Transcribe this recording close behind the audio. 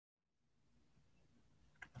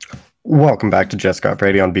Welcome back to Just Got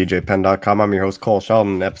Radio on BJPenn.com. I'm your host, Cole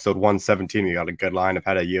Shelton. Episode 117. We got a good lineup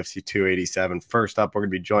out of UFC 287. First up, we're going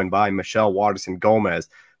to be joined by Michelle Waterson-Gomez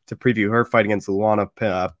to preview her fight against Luana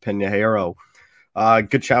Pinheiro.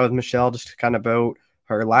 Good chat with Michelle, just kind of about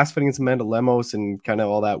her last fight against Amanda Lemos and kind of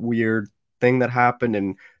all that weird thing that happened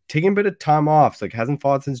and taking a bit of time off. It's like hasn't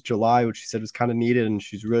fought since July, which she said was kind of needed, and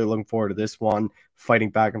she's really looking forward to this one, fighting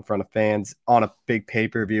back in front of fans on a big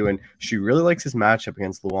pay-per-view. And she really likes this matchup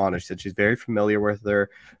against Luana. She said she's very familiar with her,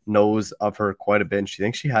 knows of her quite a bit, and she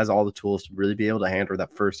thinks she has all the tools to really be able to handle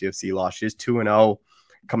that first UFC loss. She is 2-0,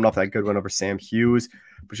 coming off that good win over Sam Hughes,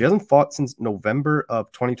 but she hasn't fought since November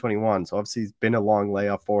of 2021. So obviously it's been a long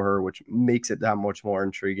layoff for her, which makes it that much more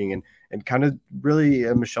intriguing and kind of really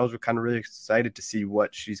Michelle's kind of really excited to see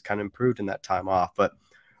what she's kind of improved in that time off. But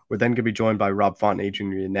we're then going to be joined by Rob Font and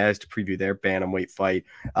Adrian Yanez to preview their bantamweight fight.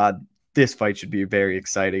 This fight should be very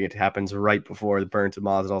exciting. It happens right before the Burns and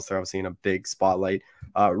Masvidal, so obviously in a big spotlight.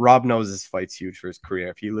 Rob knows this fight's huge for his career.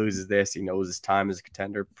 If he loses this, he knows his time as a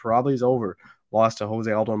contender probably is over. Lost to Jose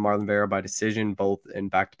Aldo and Marlon Vera by decision, both in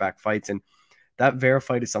back-to-back fights. And that Vera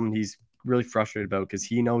fight is something he's really frustrated about because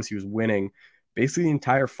he knows he was winning basically the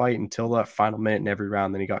entire fight until that final minute in every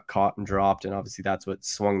round. Then he got caught and dropped, and obviously that's what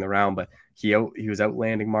swung the round. But he was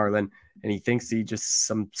outlanding Marlon, and he thinks he just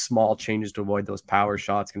some small changes to avoid those power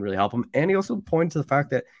shots can really help him. And he also pointed to the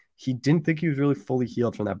fact that he didn't think he was really fully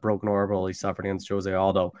healed from that broken orbital he suffered against Jose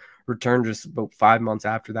Aldo. Returned just about 5 months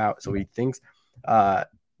after that. So he thinks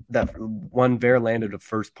that when Vera landed a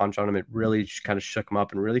first punch on him, it really kind of shook him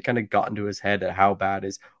up and really kind of got into his head at how bad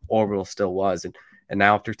his orbital still was. And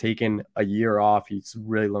now after taking a year off, he's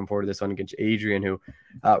really looking forward to this one against Adrian, who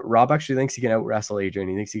Rob actually thinks he can out-wrestle Adrian.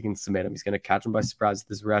 He thinks he can submit him. He's going to catch him by surprise with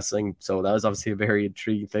this wrestling. So that was obviously a very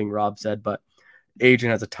intriguing thing Rob said, but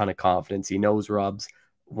Adrian has a ton of confidence. He knows Rob's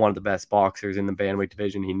one of the best boxers in the bantamweight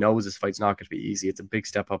division. He knows this fight's not going to be easy. It's a big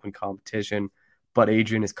step up in competition. But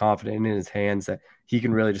Adrian is confident in his hands that he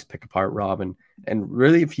can really just pick apart Rob. And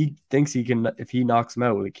really, if he thinks he can, if he knocks him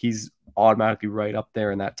out, like he's automatically right up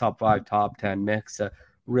there in that top 5, top 10 mix to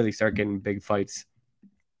really start getting big fights.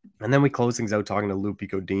 And then we close things out talking to Loopy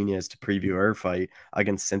Godinez to preview her fight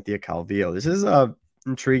against Cynthia Calvillo. This is a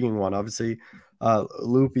intriguing one. Obviously,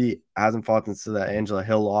 Loopy hasn't fought since the Angela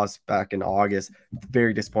Hill loss back in August.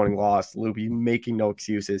 Very disappointing loss. Loopy making no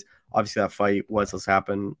excuses. Obviously, that fight was supposed to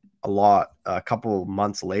happen a couple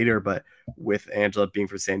months later, but with Angela being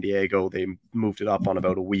from San Diego, they moved it up on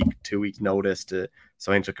about a week, 2 week notice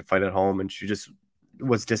so Angela could fight at home. And she just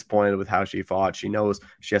was disappointed with how she fought. She knows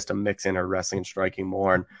she has to mix in her wrestling and striking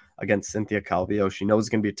more. And against Cynthia Calvillo, she knows it's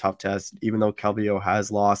going to be a tough test, even though Calvillo has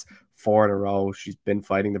lost 4 in a row. She's been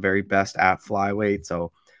fighting the very best at flyweight.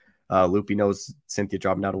 So Loopy knows Cynthia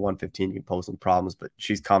dropping down to 115 can pose some problems, but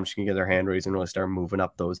she's calm. She can get her hand raised and really start moving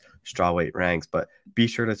up those strawweight ranks. But be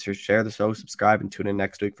sure to share the show, subscribe, and tune in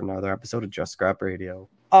next week for another episode of Just Scrap Radio.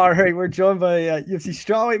 All right, we're joined by UFC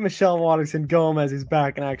strawweight Michelle Waterson-Gomez, who's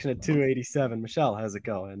back in action at 287. Michelle, how's it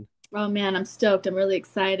going? Oh, man, I'm stoked. I'm really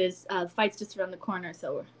excited. The fight's just around the corner,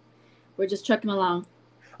 so we're just trucking along.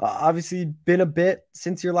 Obviously, been a bit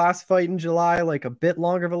since your last fight in July, like a bit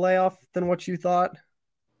longer of a layoff than what you thought.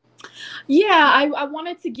 Yeah, I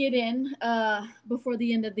wanted to get in before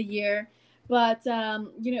the end of the year, but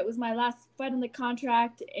it was my last fight on the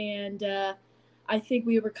contract, and I think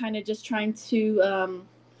we were kind of just trying to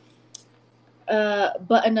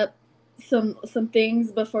button up some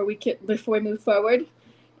things before we move forward,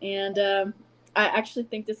 and I actually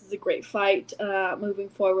think this is a great fight moving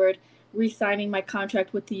forward, re-signing my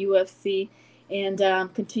contract with the UFC and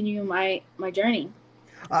continuing my journey.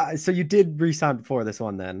 So you did re-sign before this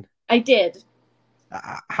one then? I did.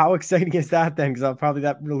 How exciting is that then? Because probably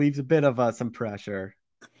that relieves a bit of some pressure.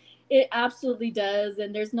 It absolutely does.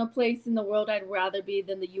 And there's no place in the world I'd rather be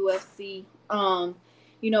than the UFC.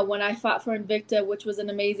 When I fought for Invicta, which was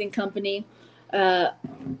an amazing company, I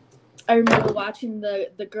remember watching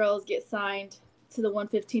the girls get signed to the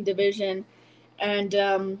 115 division.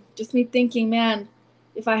 And just me thinking, man,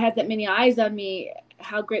 if I had that many eyes on me,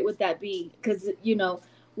 how great would that be? Because,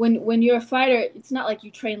 when you're a fighter, it's not like you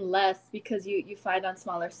train less because you fight on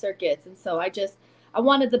smaller circuits. And so I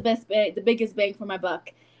wanted the biggest bang for my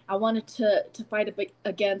buck. I wanted to fight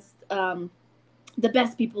against the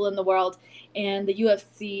best people in the world, and the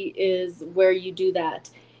UFC is where you do that.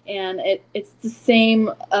 And it's the same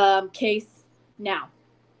case now.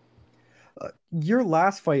 Your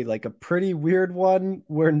last fight, like a pretty weird one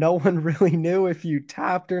where no one really knew if you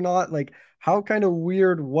tapped or not. Like, how kind of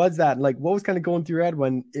weird was that? Like, what was kind of going through your head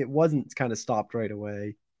when it wasn't kind of stopped right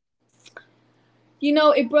away?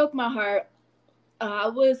 It broke my heart. I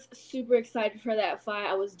was super excited for that fight.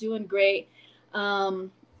 I was doing great.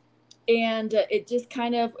 Um, and it just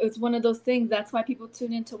kind of, it's one of those things. That's why people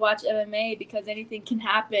tune in to watch MMA, because anything can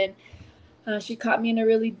happen. She caught me in a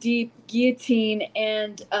really deep guillotine,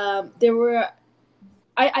 and I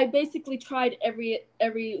basically tried every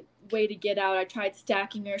way to get out. I tried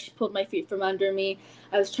stacking her. She pulled my feet from under me.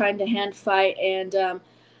 I was trying to hand fight, and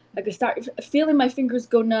I could start feeling my fingers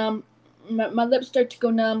go numb. My lips start to go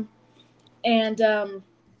numb, and there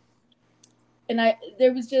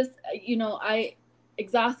was just, I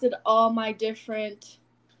exhausted all my different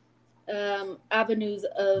avenues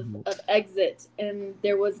of exit, and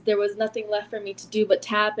there was nothing left for me to do but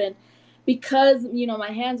tap. And because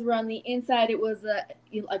my hands were on the inside, it was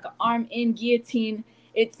like an arm in guillotine.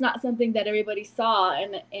 It's not something that everybody saw,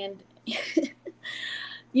 and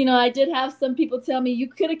I did have some people tell me you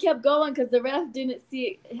could have kept going because the ref didn't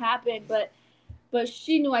see it happen, but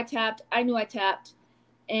she knew I tapped. I knew I tapped,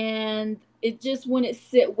 and it just wouldn't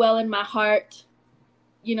sit well in my heart,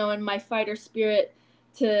 in my fighter spirit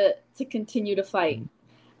to continue to fight.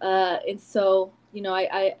 And so,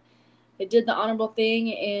 I did the honorable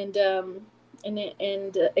thing,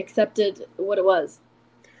 and accepted what it was.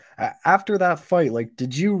 After that fight, like,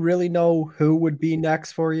 did you really know who would be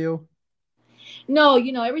next for you? No,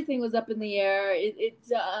 everything was up in the air.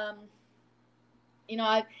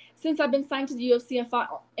 I've since I've been signed to the UFC,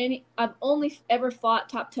 I've only ever fought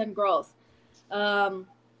top 10 girls. I'd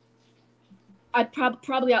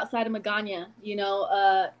probably outside of Magana,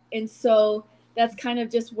 and so that's kind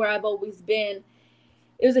of just where I've always been.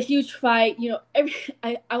 It was a huge fight,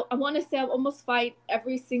 I want to say I almost fight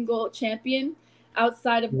every single champion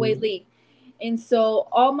outside of Wei Li, and so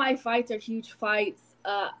all my fights are huge fights,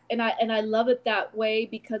 and I love it that way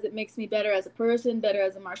because it makes me better as a person, better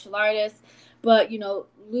as a martial artist. But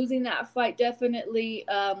losing that fight definitely,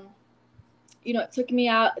 it took me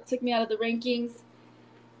out of the rankings,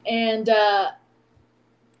 and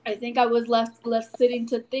I think I was left sitting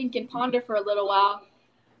to think and ponder for a little while.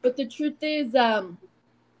 But the truth is,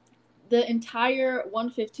 the entire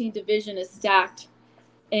 115 division is stacked,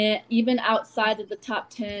 and even outside of the top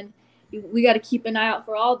 10, we got to keep an eye out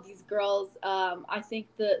for all of these girls. I think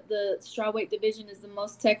the strawweight division is the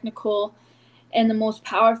most technical and the most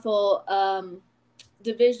powerful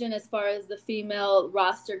division as far as the female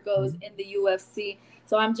roster goes in the UFC.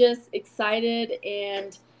 So I'm just excited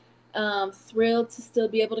and thrilled to still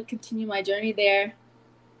be able to continue my journey there,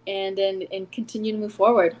 and continue to move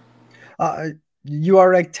forward. You are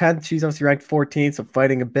ranked 10th. She's obviously ranked 14th, so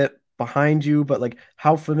fighting a bit behind you. But like,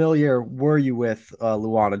 how familiar were you with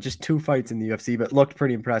Luana? Just 2 fights in the UFC, but looked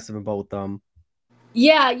pretty impressive in both of them.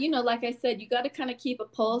 Yeah, like I said, you got to kind of keep a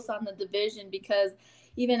pulse on the division, because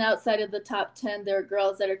even outside of the top 10, there are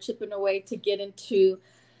girls that are chipping away to get in, to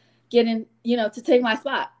take my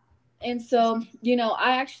spot. And so,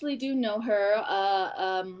 I actually do know her.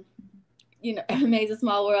 MMA is a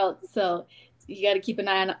small world, so you got to keep an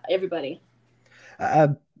eye on everybody.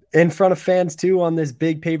 In front of fans too on this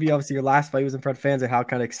big pay-per-view. Obviously, your last fight was in front of fans. And how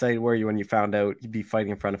kind of excited were you when you found out you'd be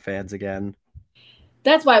fighting in front of fans again?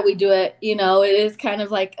 That's why we do it. It is kind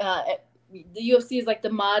of like the UFC is like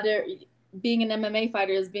the modern. Being an MMA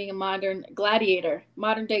fighter is being a modern day gladiator.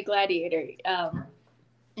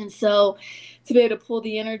 And so, to be able to pull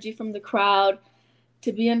the energy from the crowd,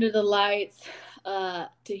 to be under the lights,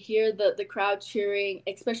 to hear the crowd cheering,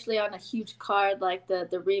 especially on a huge card like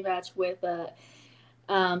the rematch with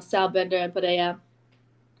Sal Bender and Pereira.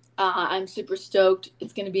 I'm super stoked.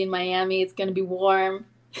 It's going to be in Miami. It's going to be warm.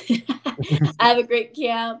 I have a great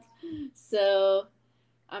camp, so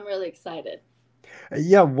I'm really excited.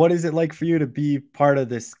 Yeah, what is it like for you to be part of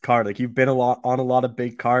this card? Like, you've been on a lot of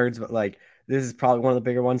big cards, but like, this is probably one of the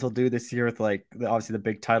bigger ones we'll do this year with like obviously the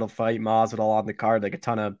big title fight, Masvidal on the card, like a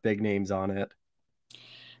ton of big names on it.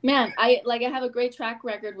 Man, I have a great track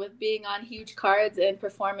record with being on huge cards and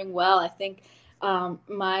performing well. I think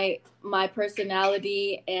my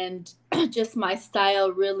personality and just my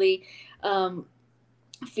style really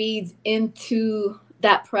feeds into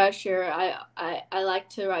that pressure. I like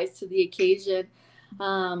to rise to the occasion.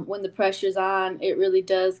 When the pressure's on, it really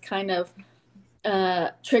does kind of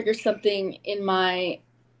trigger something in my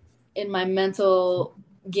mental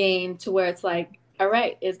game to where it's like, all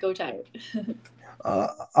right, it's go time.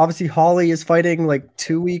 Obviously, Holly is fighting like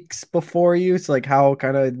 2 weeks before you. So, like, how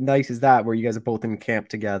kind of nice is that where you guys are both in camp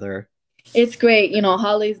together? It's great.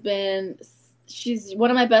 She's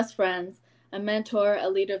one of my best friends, a mentor, a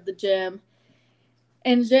leader of the gym.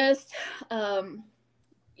 And just, I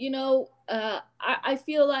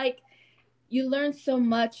feel like you learn so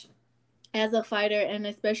much as a fighter, and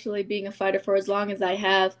especially being a fighter for as long as I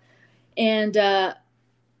have, and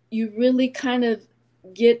you really kind of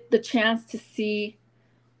get the chance to see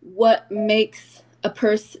what makes a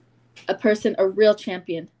person a real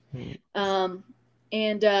champion. Hmm. Um,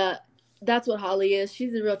 and that's what Holly is.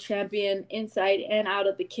 She's a real champion inside and out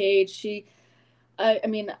of the cage. I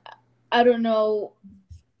mean, I don't know,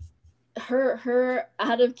 her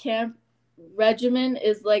out of camp regimen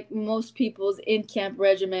is like most people's in camp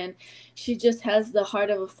regimen. She just has the heart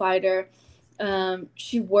of a fighter.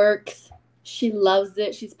 She works. She loves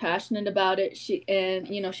it. She's passionate about it.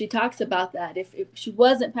 She talks about that. If she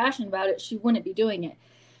wasn't passionate about it, she wouldn't be doing it.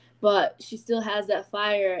 But she still has that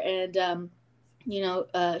fire, and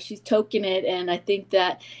she's toking it, and I think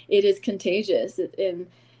that it is contagious. And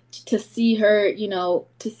to see her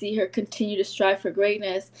continue to strive for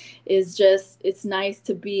greatness is just, it's nice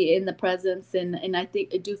to be in the presence, and I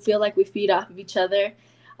do feel like we feed off of each other,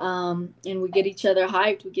 and we get each other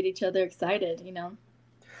hyped, we get each other excited.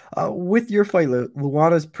 With your fight,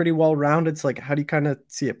 Luana's pretty well rounded. So like, how do you kind of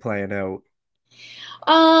see it playing out?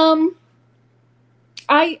 um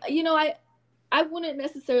I wouldn't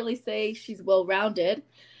necessarily say she's well rounded.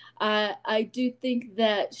 I do think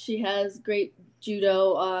that she has great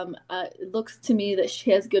judo. It looks to me that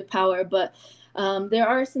she has good power, but there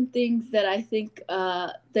are some things that I think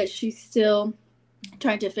that she's still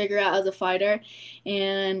trying to figure out as a fighter,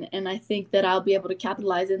 and I think that I'll be able to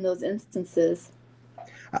capitalize in those instances.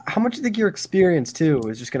 How much do you think your experience too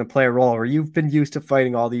is just going to play a role, or you've been used to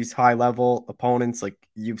fighting all these high level opponents? Like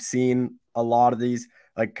you've seen a lot of these,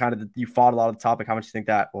 like kind of you fought a lot of the topic. How much do you think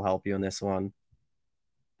that will help you in this one?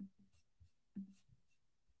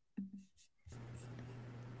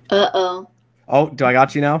 Uh-oh. Oh, do I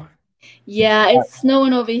got you now? Yeah, it's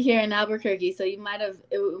snowing over here in Albuquerque, so we might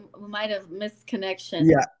have missed connection.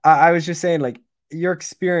 Yeah, I was just saying, like your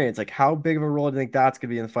experience, like how big of a role do you think that's gonna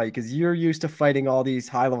be in the fight? Because you're used to fighting all these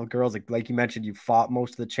high level girls, like you mentioned, you fought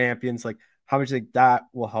most of the champions. Like, how much do you think that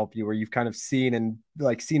will help you, where you've kind of seen and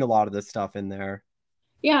like seen a lot of this stuff in there?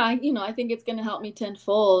 Yeah, I think it's going to help me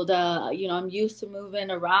tenfold. I'm used to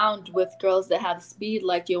moving around with girls that have speed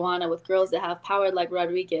like Joanna, with girls that have power like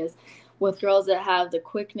Rodriguez, with girls that have the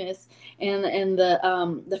quickness and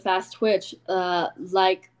the fast twitch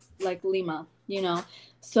like Lima.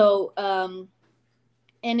 So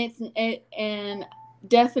and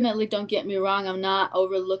definitely don't get me wrong. I'm not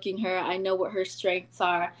overlooking her. I know what her strengths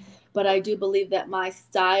are, but I do believe that my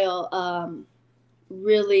style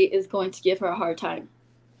really is going to give her a hard time.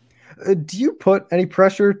 Do you put any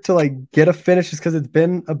pressure to like get a finish just because it's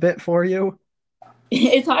been a bit for you?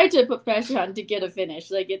 It's hard to put pressure on to get a finish.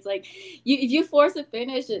 Like it's like if you force a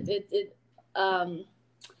finish, um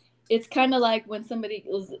it's kind of like when somebody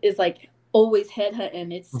is like always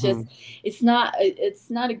headhunting. It's just Hmm. it's not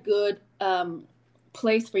a good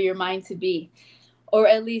place for your mind to be, or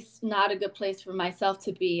at least not a good place for myself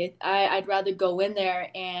to be. I'd rather go in there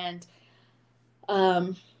and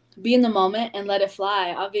um, be in the moment and let it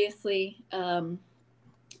fly. Obviously,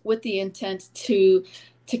 with the intent to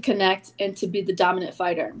connect and to be the dominant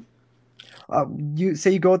fighter. You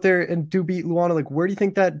say you go out there and do beat Luana. Like, where do you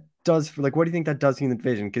think that does for like what do you think that does in the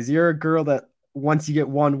division? Because you're a girl that once you get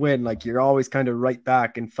one win, like you're always kind of right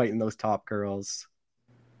back and fighting those top girls.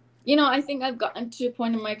 I think I've gotten to a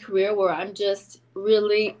point in my career where I'm just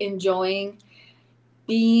really enjoying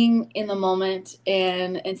being in the moment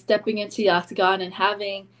and stepping into the octagon and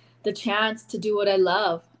having the chance to do what I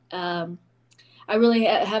love. I really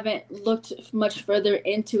haven't looked much further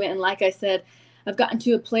into it, and like I said, I've gotten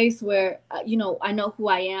to a place where I know who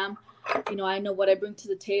I am. I know what I bring to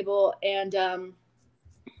the table, and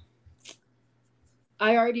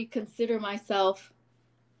I already consider myself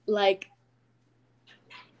like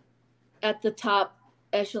at the top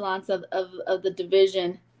echelons of the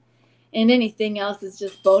division, and anything else is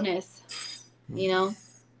just bonus, you know.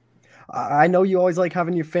 I know you always like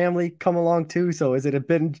having your family come along too. So is it a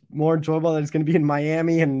bit more enjoyable that it's going to be in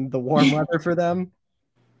Miami and the warm weather for them?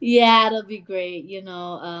 Yeah, it'll be great.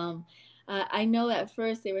 I know at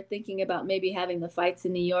first they were thinking about maybe having the fights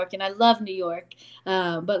in New York, and I love New York,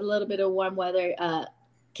 but a little bit of warm weather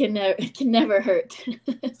can never hurt.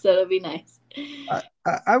 So it'll be nice.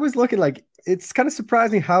 I was looking like it's kind of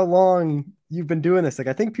surprising how long you've been doing this. Like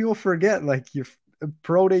I think people forget like your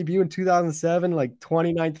pro debut in 2007, like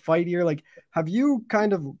 29th fight year. Like have you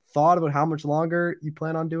kind of thought about how much longer you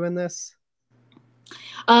plan on doing this?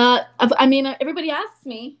 I mean, everybody asks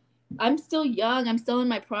me. I'm still young. I'm still in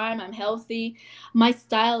my prime. I'm healthy. My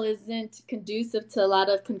style isn't conducive to a lot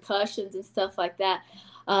of concussions and stuff like that.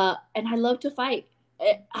 And I love to fight.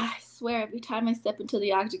 I swear, every time I step into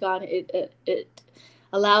the octagon, it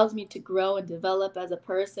allows me to grow and develop as a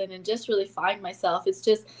person and just really find myself. It's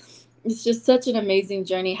just it's just such an amazing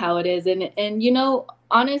journey how it is, and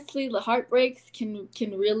honestly, the heartbreaks can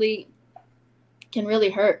really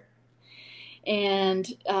hurt, and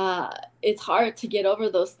it's hard to get over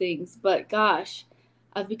those things. But gosh,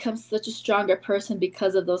 I've become such a stronger person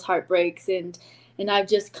because of those heartbreaks, and I've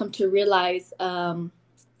just come to realize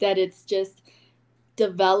that it's just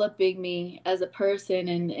developing me as a person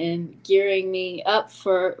and gearing me up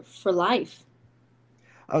for life.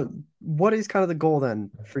 Uh, what is kind of the goal then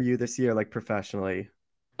for you this year, like professionally?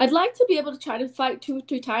 I'd like to be able to try to fight 2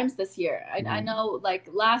 3 times this year. I Mhm. know, like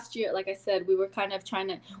last year, like I said, we were kind of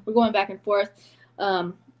we're going back and forth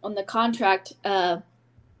on the contract. And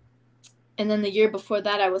then the year before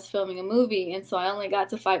that, I was filming a movie. And so I only got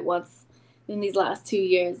to fight once in these last 2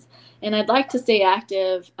 years. And I'd like to stay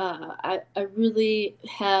active. I really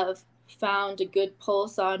have found a good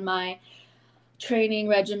pulse on my training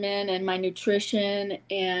regimen and my nutrition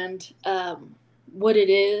and what it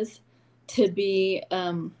is to be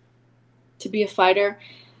a fighter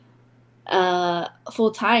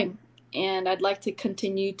full time, and I'd like to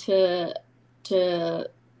continue to to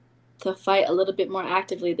fight a little bit more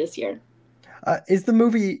actively this year. Is the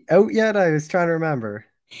movie out yet? I was trying to remember.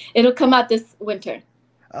 It'll come out this winter.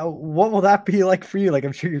 What will that be like for you? Like,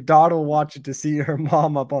 I'm sure your daughter will watch it to see her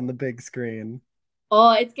mom up on the big screen.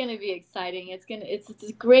 Oh, it's gonna be exciting. It's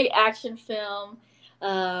a great action film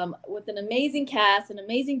with an amazing cast, an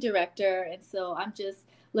amazing director, and so I'm just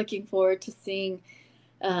looking forward to seeing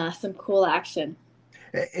some cool action.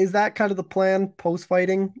 Is that kind of the plan post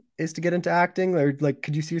fighting? Is to get into acting, or like,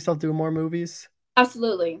 could you see yourself doing more movies?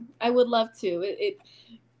 Absolutely, I would love to.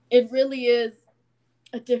 It really is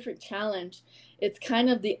a different challenge. It's kind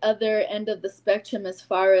of the other end of the spectrum as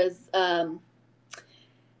far as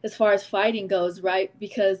fighting goes, right?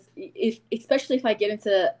 Because if especially if I get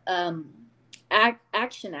into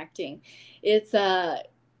action acting, it's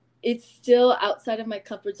it's still outside of my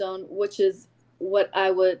comfort zone, which is what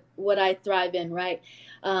I thrive in, right?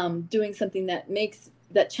 Doing something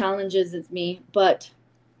that challenges me, but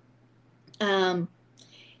um,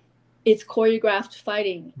 it's choreographed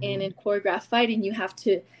fighting, and Mhm. in choreographed fighting, you have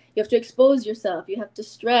to expose yourself, you have to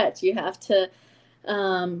stretch, you have to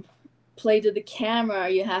um, play to the camera,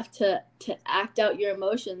 you have to act out your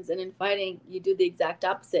emotions, and in fighting, you do the exact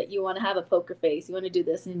opposite. You want to have a poker face, you want to do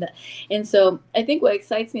this and that, and so I think what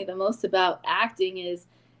excites me the most about acting is,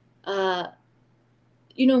 uh,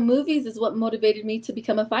 movies is what motivated me to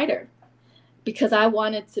become a fighter because I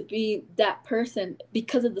wanted to be that person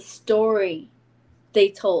because of the story they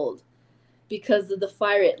told, because of the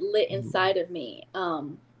fire it lit inside of me.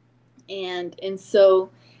 And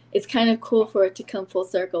so it's kind of cool for it to come full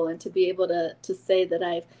circle and to be able to say that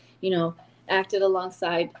I've, you know, acted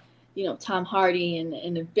alongside, Tom Hardy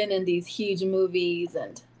and have been in these huge movies,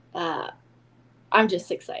 and I'm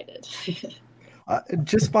just excited.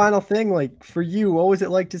 Just final thing, like for you, what was it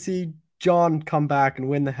like to see John come back and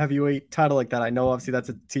win the heavyweight title like that? I know obviously that's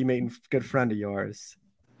a teammate and good friend of yours.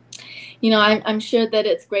 I'm sure that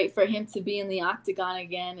it's great for him to be in the octagon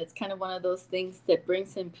again. It's kind of one of those things that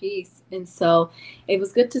brings him peace, and so it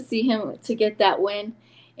was good to see him to get that win.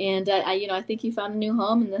 And I think he found a new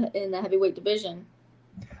home in the heavyweight division.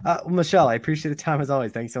 Michelle, I appreciate the time as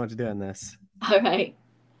always. Thanks so much for doing this. All right.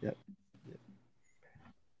 Yep.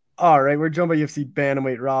 All right, we're joined by UFC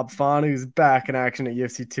bantamweight Rob Fon, who's back in action at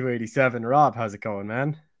UFC 287. Rob, how's it going,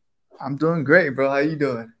 man? I'm doing great, bro. How you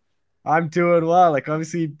doing? I'm doing well. Like,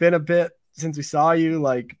 obviously, been a bit since we saw you,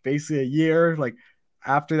 like basically a year. Like,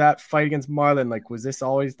 after that fight against Marlon, like, was this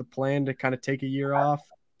always the plan to kind of take a year off?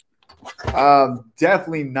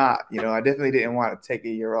 Definitely not. I definitely didn't want to take a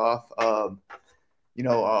year off.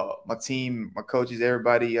 My team, my coaches,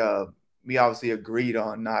 everybody, we obviously agreed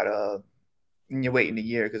on not waiting a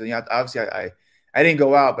year because obviously I didn't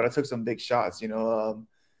go out, but I took some big shots.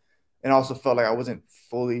 And also felt like I wasn't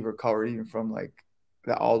fully recovered even from like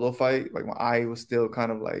the Aldo fight. Like my eye was still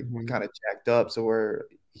kind of like Mhm. kind of jacked up. So where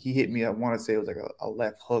he hit me, I want to say it was like a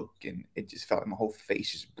left hook, and it just felt like my whole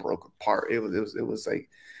face just broke apart. It was like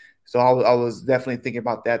so I was definitely thinking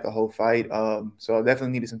about that the whole fight. So I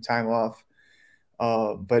definitely needed some time off.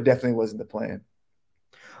 But it definitely wasn't the plan.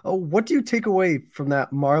 Oh, what do you take away from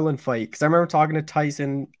that Marlon fight? Because I remember talking to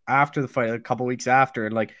Tyson after the fight, like, a couple weeks after,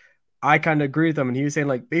 and like I kind of agree with him, and he was saying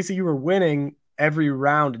like basically you were winning every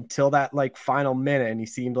round until that like final minute, and he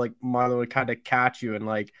seemed like Marlon would kind of catch you, and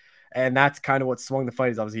like, and that's kind of what swung the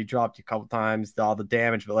fight. Is obviously he dropped you a couple times, all the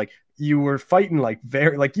damage, but like you were fighting like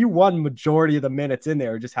very like you won majority of the minutes in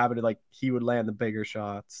there, just having to like he would land the bigger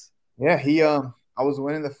shots. Yeah, I was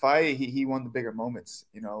winning the fight. He won the bigger moments.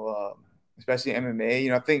 especially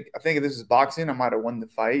MMA. I think if this was boxing, I might have won the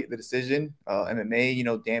fight, the decision.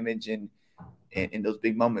 MMA, damage and those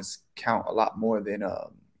big moments count a lot more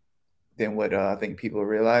than what I think people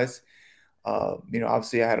realize.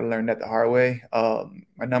 Obviously I had to learn that the hard way.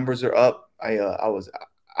 My numbers are up. I was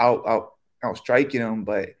out striking him,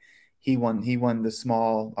 but he won the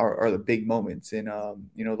small or the big moments, and I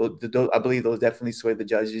believe those definitely swayed the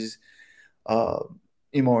judges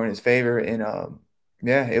more in his favor. And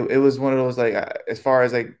yeah, it was one of those, like, as far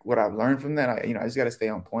as like what I've learned from that, I just got to stay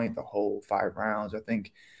on point the whole 5 rounds. I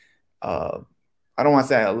think I don't want to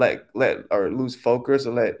say I let or lose focus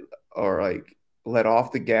or let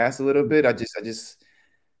off the gas a little bit. I just there's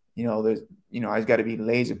I just got to be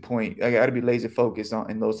laser point. I got to be laser focused on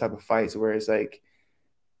in those type of fights where it's like,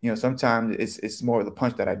 sometimes it's more of the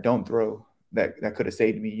punch that I don't throw that could have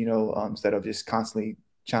saved me, instead of just constantly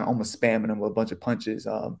trying to almost spamming him with a bunch of punches.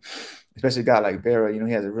 Especially a guy like Vera,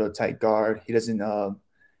 he has a real tight guard. He doesn't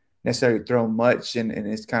necessarily throw much, and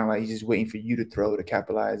it's kind of like he's just waiting for you to throw to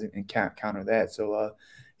capitalize and counter that. So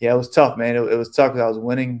yeah, it was tough, man. It was tough because I was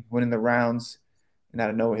winning the rounds, and out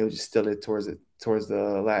of nowhere he was just still it towards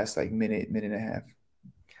the last like minute and a half.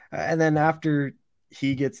 And then after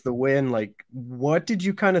he gets the win, like, what did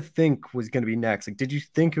you kind of think was going to be next? Like, did you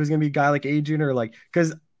think it was going to be a guy like Adrian, or like,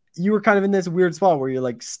 because you were kind of in this weird spot where you're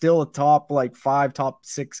like still a top 5, top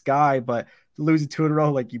 6 guy, but losing 2 in a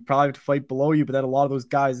row, like you probably have to fight below you, but then a lot of those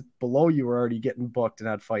guys below you were already getting booked and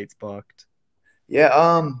had fights booked. Yeah,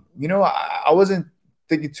 I wasn't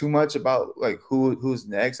thinking too much about like who's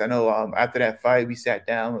next. I know after that fight we sat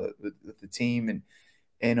down with the team and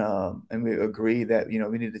we agreed that we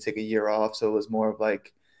needed to take a year off. So it was more of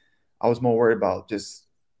like I was more worried about just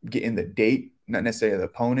getting the date, not necessarily the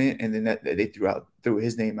opponent, and then that they threw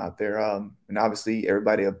his name out there. And obviously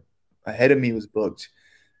everybody ahead of me was booked,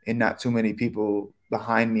 and not too many people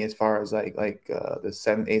behind me as far as like the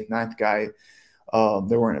 7th, 8th, 9th guy.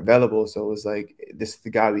 They weren't available, so it was like, this is the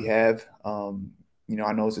guy we have.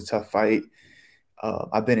 I know it's a tough fight.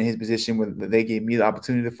 I've been in his position where they gave me the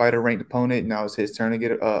opportunity to fight a ranked opponent. Now it's his turn to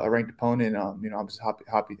get a ranked opponent. I'm just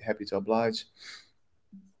happy to oblige.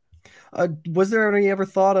 Was there any ever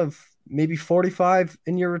thought of maybe 45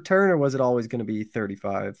 in your return, or was it always going to be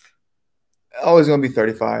 35? Always going to be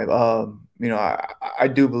 35. I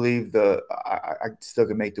do believe I still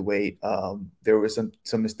can make the weight. There were some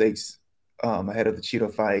mistakes ahead of the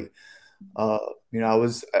Cheeto fight. I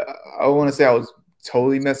want to say I was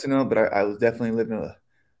totally messing up, but I was definitely living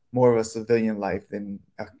more of a civilian life than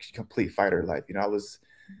a complete fighter life. I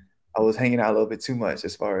was hanging out a little bit too much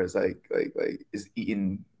as far as like is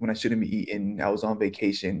eating when I shouldn't be eating. I was on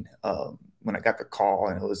vacation when I got the call,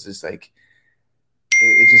 and it was just like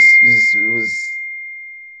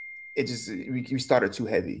we started too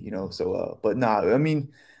heavy, So, but nah, I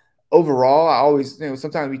mean, overall, I always,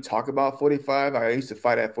 sometimes we talk about 45. I used to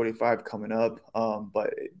fight at 45 coming up,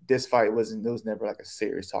 but this fight there was never like a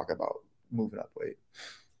serious talk about moving up weight.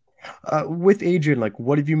 With Adrian, like,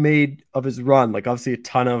 what have you made of his run? Like, obviously a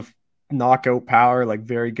ton of knockout power, like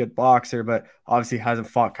very good boxer, but obviously hasn't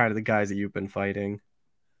fought kind of the guys that you've been fighting.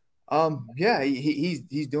 Yeah,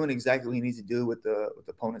 he's doing exactly what he needs to do with the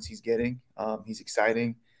opponents he's getting. He's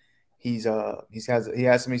exciting. He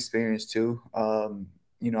has some experience too.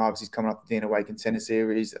 Obviously he's coming off the Dana White Contender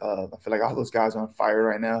Series. I feel like all those guys are on fire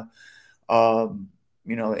right now.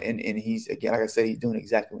 And he's, again, like I said, he's doing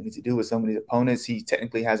exactly what he needs to do with some of these opponents. He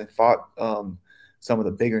technically hasn't fought some of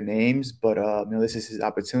the bigger names, but this is his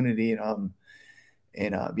opportunity.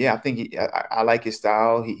 Yeah, I think I like his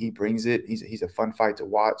style. He brings it. He's a fun fight to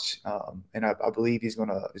watch, and I believe he's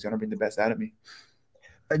gonna bring the best out of me.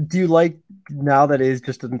 Do you like, now that it is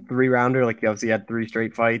just a 3-rounder, like you obviously had 3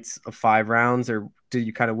 straight fights of 5 rounds, or do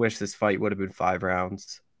you kind of wish this fight would have been 5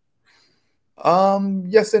 rounds?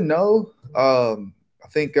 Yes and no. I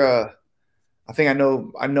think I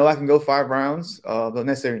know I can go 5 rounds. Don't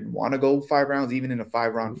necessarily want to go 5 rounds, even in a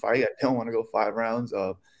 5-round fight. I don't want to go 5 rounds.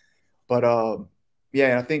 But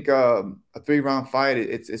yeah, I think a 3-round fight,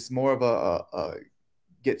 it's more of a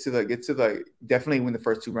get to the definitely win the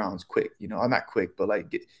first 2 rounds quick. I'm not quick, but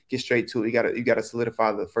like get straight to it. You gotta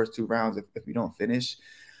solidify the first 2 rounds if you don't finish.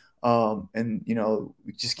 And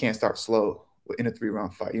we just can't start slow in a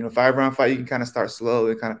 3-round fight. 5-round fight, you can kind of start slow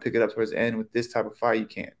and kind of pick it up towards the end. With this type of fight, you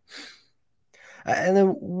can't. And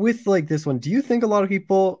then with like this one, do you think a lot of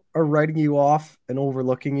people are writing you off and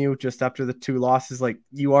overlooking you just after the 2 losses? Like,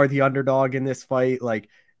 you are the underdog in this fight. Like,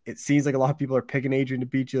 it seems like a lot of people are picking Adrian to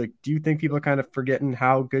beat you. Like, do you think people are kind of forgetting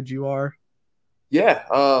how good you are? Yeah.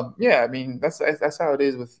 Yeah. I mean, that's how it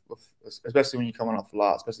is with especially when you're coming off a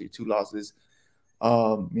loss, especially 2 losses.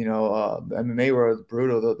 The MMA world is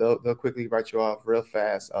brutal. They'll quickly write you off real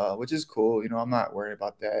fast, which is cool. I'm not worried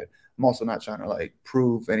about that. I'm also not trying to like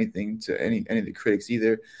prove anything to any of the critics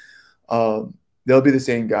either. They'll be the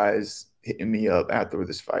same guys hitting me up after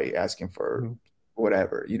this fight, asking for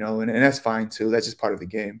whatever, and that's fine too. That's just part of the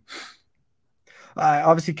game.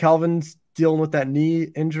 Obviously, Calvin's dealing with that knee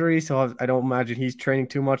injury, so I don't imagine he's training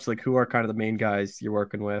too much. Like, who are kind of the main guys you're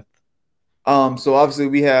working with? So obviously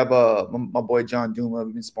we have my boy John Duma.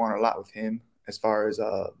 We've been sparring a lot with him as far as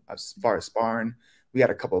sparring. We had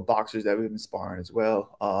a couple of boxers that we've been sparring as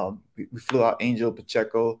well. We flew out Angel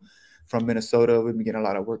Pacheco from Minnesota. We've been getting a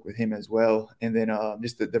lot of work with him as well. And then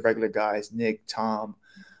just the regular guys, Nick, Tom.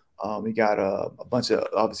 We got a bunch of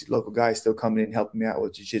obviously local guys still coming in helping me out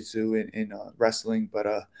with jiu-jitsu and wrestling, but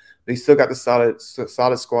they still got the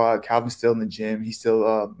solid squad. Calvin's still in the gym. He's still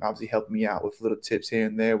obviously helping me out with little tips here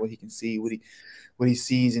and there, what he can see, what he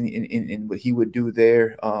sees and what he would do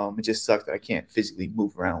there. It just sucks that I can't physically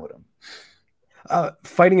move around with him.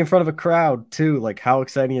 Fighting in front of a crowd too, like how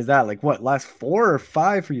exciting is that? Like what, last 4 or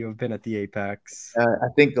 5 for you have been at the Apex? I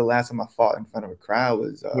think the last time I fought in front of a crowd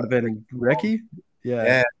was would have been Ricky.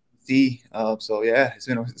 Yeah. So yeah, it's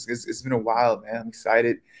been a while, man. I'm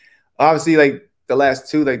excited. Obviously, like the last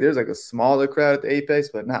 2, like there's like a smaller crowd at the Apex,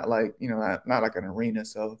 but not like not like an arena.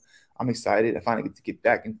 So I'm excited. I finally get to get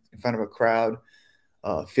back in front of a crowd,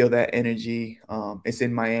 feel that energy. It's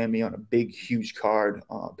in Miami on a big, huge card,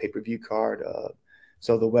 pay-per-view card.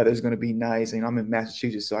 So the weather's gonna be nice, and I'm in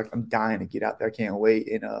Massachusetts, so I'm dying to get out there. I can't wait,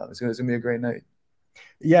 and it's gonna be a great night.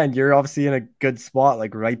 Yeah, and you're obviously in a good spot,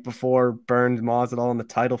 like right before Burns Masvidal and the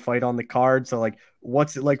title fight on the card. So, like,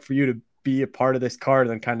 what's it like for you to be a part of this card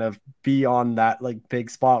and kind of be on that like big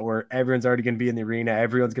spot where everyone's already going to be in the arena,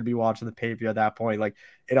 everyone's going to be watching the pay-per-view at that point? Like,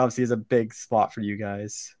 it obviously is a big spot for you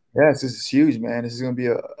guys. Yeah, this is huge, man. This is going to be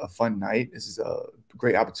a fun night. This is a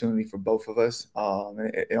great opportunity for both of us.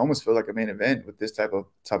 It almost feels like a main event with this type of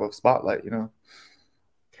spotlight,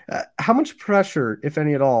 How much pressure, if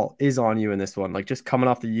any at all, is on you in this one? Like just coming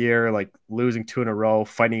off the year, like losing 2 in a row,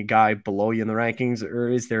 fighting a guy below you in the rankings, or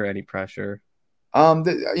is there any pressure?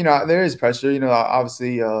 There is pressure.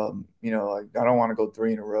 Obviously, like I don't want to go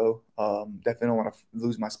 3 in a row. Definitely don't want to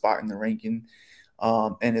lose my spot in the ranking.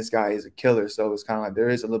 And this guy is a killer, so it's kind of like there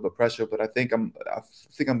is a little bit of pressure, but I think I'm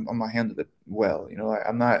gonna handle it well.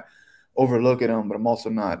 I'm not overlooking him, but I'm also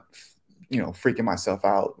not freaking myself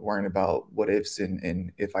out, worrying about what ifs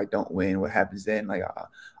and if I don't win, what happens then. Like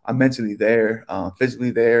I'm mentally there,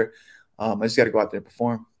 physically there. I just got to go out there and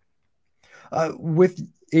perform. With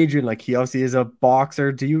Adrian, like he obviously is a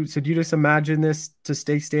boxer. Do you just imagine this to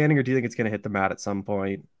stay standing, or do you think it's going to hit the mat at some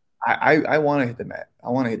point? I want to hit the mat. I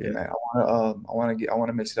want to hit the mat. I want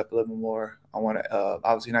to mix it up a little bit more. I want to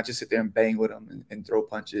obviously not just sit there and bang with them and throw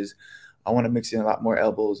punches. I want to mix in a lot more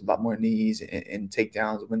elbows, a lot more knees, and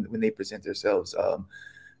takedowns when they present themselves.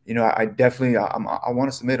 I definitely I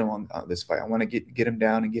want to submit him on this fight. I want to get him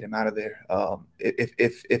down and get him out of there.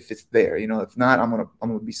 If it's there, if not, I'm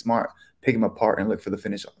gonna be smart, pick him apart, and look for the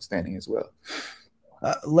finish standing as well.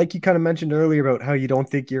 Like you kind of mentioned earlier about how you don't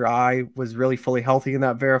think your eye was really fully healthy in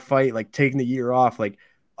that Vera fight, like taking the year off, like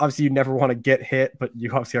obviously you never want to get hit, but you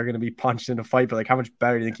obviously are going to be punched in a fight. But like, how much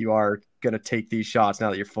better do you think you are going to take these shots now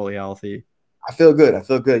that you're fully healthy? I feel good.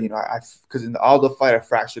 Because in the Aldo fight, I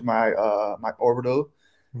fractured my my orbital,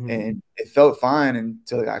 and it felt fine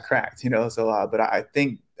until it got cracked. So but I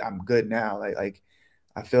think I'm good now. Like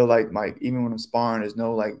I feel like even when I'm sparring, there's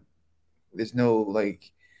no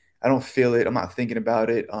I don't feel it. I'm not thinking about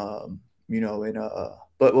it. But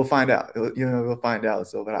we'll find out. We'll find out.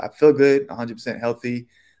 So, but I feel good, 100% healthy,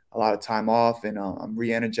 a lot of time off, and I'm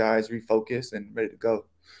re-energized, refocused, and ready to go.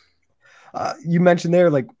 You mentioned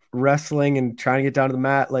there like wrestling and trying to get down to the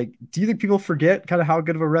mat. Like, do you think people forget kind of how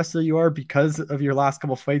good of a wrestler you are because of your last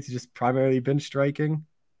couple of fights? You just primarily been striking.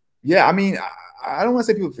 Yeah, I mean, I don't want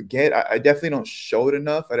to say people forget. I definitely don't show it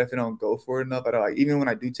enough. I definitely don't go for it enough. I don't even when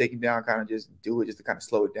I do take him down, I kind of just do it just to kind of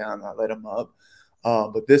slow it down. I let him up.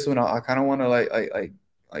 But this one, I kind of want to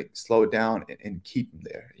like slow it down and keep him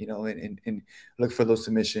there, and look for those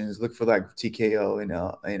submissions, look for like TKO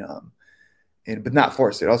and but not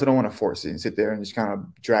force it. I also don't want to force it and sit there and just kind of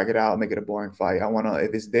drag it out, make it a boring fight. I want to,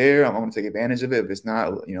 if it's there, I'm going to take advantage of it. If it's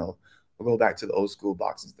not, we'll go back to the old school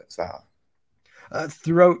boxing style.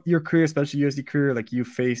 Throughout your career, especially UFC career, like you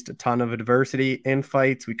faced a ton of adversity in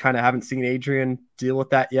fights. We kind of haven't seen Adrian deal with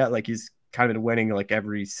that yet. Like he's kind of been winning like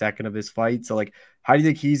every second of his fight. So like, how do you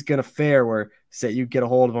think he's going to fare where say you get a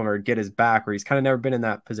hold of him or get his back, where he's kind of never been in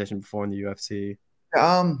that position before in the UFC?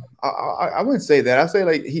 I wouldn't say that. I'd say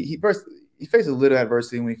like he faced a little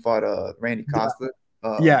adversity when he fought Randy Costa.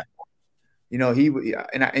 Yeah. you know,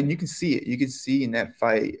 and you can see it. You can see in that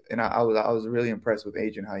fight, and I was really impressed with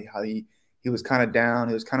Adrian how he was kind of down,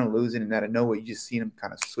 he was kind of losing, and out of nowhere you just seen him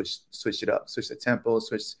kind of switch it up, switch the tempo,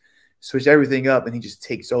 switch everything up, and he just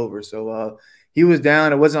takes over. So he was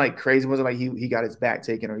down. It wasn't like crazy. It wasn't like he got his back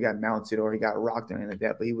taken or he got mounted or he got rocked or anything like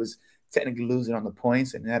that. But he was technically losing on the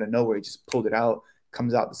points, and out of nowhere he just pulled it out,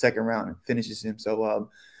 comes out the second round and finishes him. So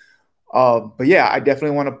but yeah, I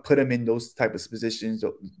definitely want to put him in those type of positions,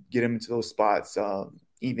 get him into those spots,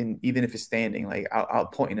 even if it's standing, like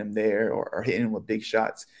out pointing him there or hitting him with big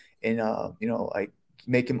shots, and you know, like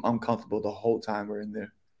make him uncomfortable the whole time we're in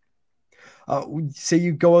there. Say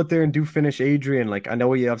you go out there and do finish Adrian. Like, I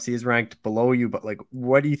know he obviously is ranked below you, but like,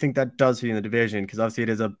 what do you think that does for you in the division? Because obviously it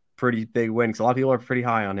is a pretty big win. Because a lot of people are pretty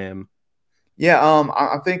high on him. Yeah,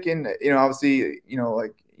 I'm thinking, you know, obviously, you know,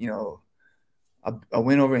 like, you know, a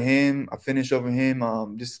win over him, a finish over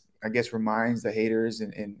him, just I guess reminds the haters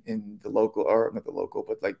in the local, or not the local,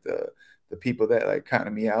 but like the people that like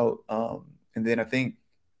counted me out. And then I think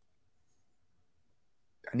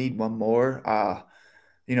I need one more.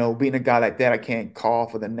 You know, being a guy like that, I can't call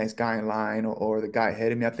for the next guy in line or the guy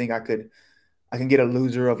ahead of me. I think I can get a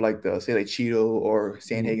loser of like the, say, like Cheeto or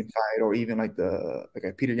Sandhagen fight, or even like a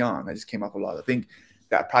Peter Yan that just came up a lot. I think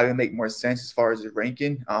that probably make more sense as far as the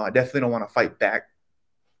ranking. I definitely don't want to fight back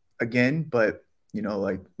again, but you know,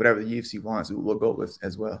 like whatever the UFC wants, we'll go with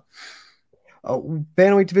as well.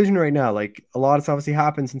 Bantamweight division right now, like a lot has obviously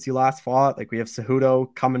happened since you last fought. Like we have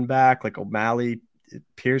Cejudo coming back, like O'Malley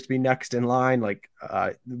appears to be next in line. Like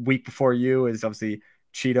week before you is obviously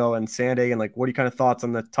Cheeto and Sandhagen. Like, what are you kind of thoughts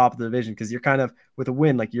on the top of the division? Because you're kind of with a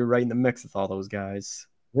win, like you're right in the mix with all those guys.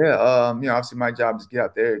 Yeah, you know, obviously my job is to get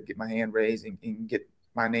out there, get my hand raised, and get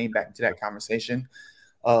my name back into that conversation.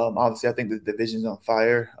 Obviously, I think the division's on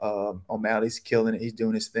fire. O'Malley's killing it. He's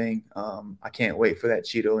doing his thing. I can't wait for that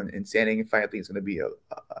Cheeto and Sandhagen fight. I think it's going to be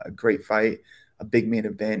a great fight, a big main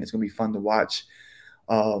event. It's going to be fun to watch.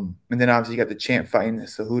 And then obviously you got the champ fighting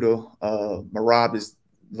Cejudo. Merab has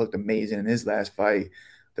looked amazing in his last fight.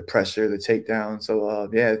 The pressure, the takedown. So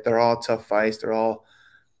yeah, they're all tough fights. They're all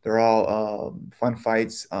fun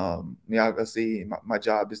fights. Yeah, obviously my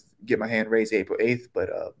job is to get my hand raised April 8th, but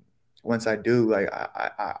once I do, like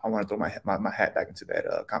I want to throw my hat back into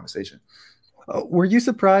that conversation. Were you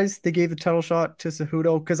surprised they gave the title shot to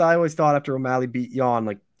Cejudo? Because I always thought after O'Malley beat Yan,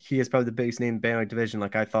 like he is probably the biggest name in the bantamweight division.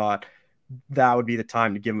 Like I thought that would be the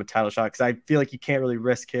time to give him a title shot, because I feel like you can't really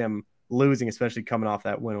risk him losing, especially coming off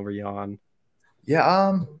that win over Yan.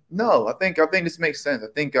 Yeah, no, I think this makes sense. I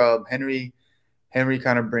think Henry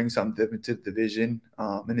kind of brings something different to the division,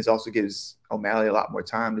 and this also gives O'Malley a lot more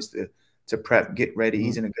time just to prep, get ready.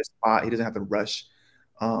 He's in a good spot. He doesn't have to rush.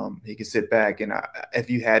 He can sit back, and if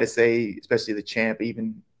you had to say, especially the champ,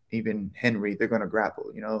 even Henry, they're going to grapple,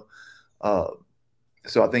 you know.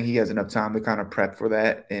 So I think he has enough time to kind of prep for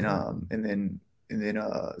that, and then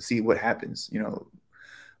see what happens. You know,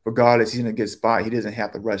 regardless, he's in a good spot. He doesn't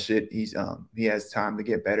have to rush it. He has time to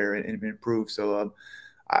get better and improve. So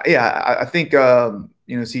yeah, I think you know,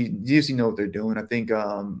 UFC know what they're doing. I think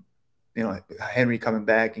you know, Henry coming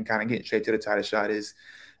back and kind of getting straight to the title shot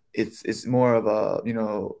it's more of a, you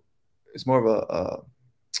know, it's more of a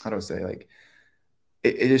how do I say, like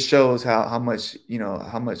it just shows how much, you know,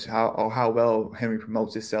 how well Henry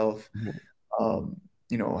promotes himself.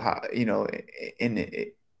 You know, how, you know,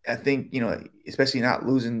 I think, you know, especially not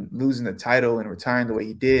losing the title and retiring the way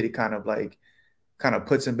he did, it kind of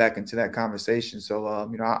puts him back into that conversation. So,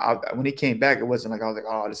 you know, when he came back, it wasn't like I was like,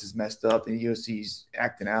 oh, this is messed up, and UFC's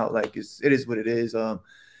acting out. Like it is what it is.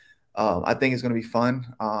 I think it's going to be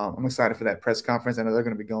fun. I'm excited for that press conference. I know they're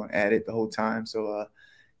going to be going at it the whole time. So,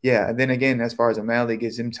 yeah. And then again, as far as O'Malley,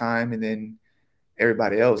 gives him time, and then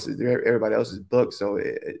everybody else is booked. So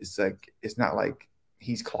it's like, it's not like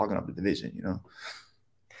he's clogging up the division, you know.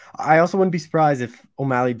 I also wouldn't be surprised if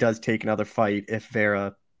O'Malley does take another fight if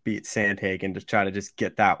Vera beats Sandhagen to try to just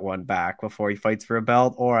get that one back before he fights for a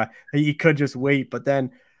belt, or he could just wait. But then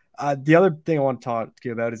the other thing I want to talk to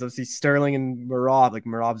you about is obviously Sterling and Merab. Like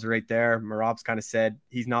Merab's right there. Merab's kind of said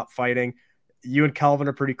he's not fighting. You and Kelvin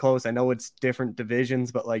are pretty close. I know it's different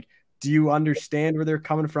divisions, but like, do you understand where they're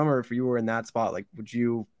coming from? Or if you were in that spot, like, would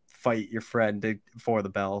you fight your friend for the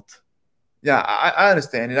belt? Yeah, I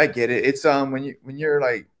understand it. I get it. It's when you're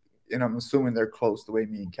like, and I'm assuming they're close the way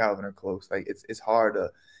me and Calvin are close. Like it's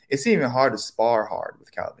even hard to spar hard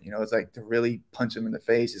with Calvin. You know, it's like to really punch him in the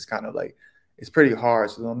face is kind of like, it's pretty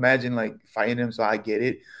hard. So imagine like fighting him. So I get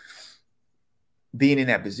it. Being in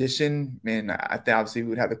that position, man, I think obviously we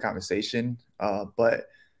would have a conversation. But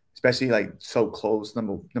especially like so close.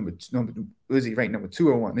 Number, was he ranked number 2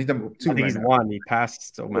 or 1? He's number 2. I think he's right now. 1. He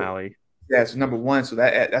passed O'Malley. Yeah, so number one, so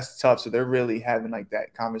that's tough. So they're really having like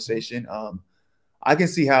that conversation. I can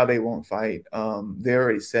see how they won't fight. They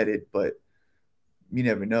already said it, but you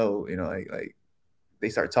never know. Like they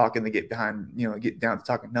start talking, they get behind, get down to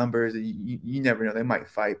talking numbers, and you never know. They might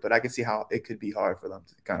fight, but I can see how it could be hard for them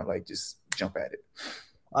to kind of like just jump at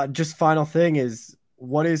it. Just final thing is,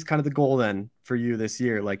 what is kind of the goal then for you this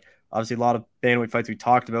year? Like, obviously, a lot of bantamweight fights we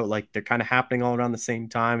talked about, like they're kind of happening all around the same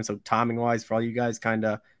time. So timing wise, for all you guys, kind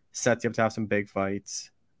of sets you up to have some big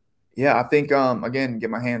fights. Yeah, I think again, get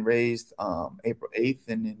my hand raised April 8th,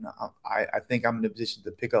 and then I think I'm in a position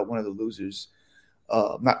to pick up one of the losers,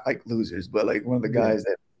 not like losers, but like one of the guys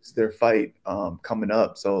that their fight coming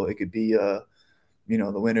up. So it could be the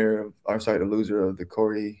winner or sorry, the loser of the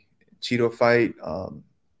Corey Cheeto fight.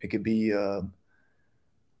 It could be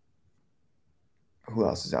who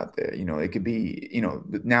else is out there? It could be,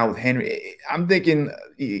 now with Henry, I'm thinking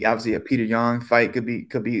obviously a Peter Young fight could be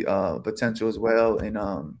potential as well.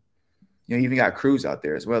 And you even got Cruz out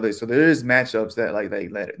there as well. So there is matchups that like they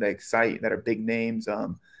excite, that are big names.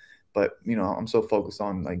 But I'm so focused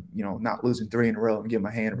on like, not losing 3 in a row and get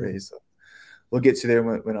my hand raised. So we'll get to there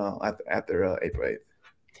when after April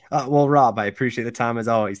 8th. Well, Rob, I appreciate the time as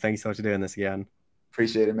always. Thank you so much for doing this again.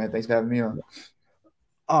 Appreciate it, man. Thanks for having me on.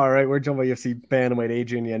 All right, we're joined by UFC bantamweight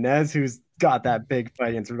Adrian Yanez, who's got that big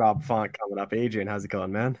fight against Rob Font coming up. Adrian, how's it going,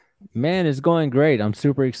 man? Man, it's going great. I'm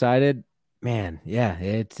super excited. Man, yeah,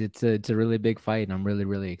 it's a really big fight, and I'm really,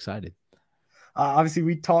 really excited. Obviously,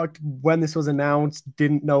 we talked when this was announced,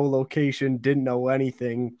 didn't know location, didn't know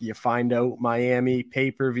anything. You find out Miami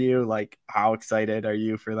pay-per-view. Like, how excited are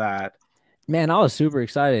you for that? Man, I was super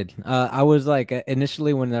excited. I was like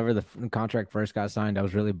initially, whenever the contract first got signed, I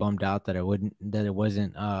was really bummed out that it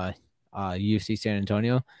wasn't UFC San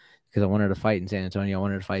Antonio, because I wanted to fight in San Antonio. I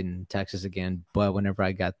wanted to fight in Texas again. But whenever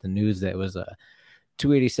I got the news that it was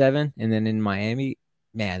 287 and then in Miami,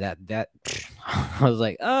 man, that I was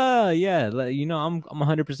like, oh yeah, I'm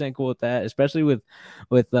 100% cool with that, especially with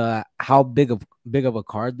how big of a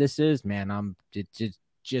card this is. Man, it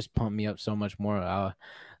just pumped me up so much more.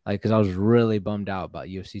 Because I was really bummed out about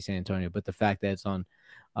UFC San Antonio, but the fact that it's on,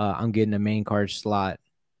 I'm getting a main card slot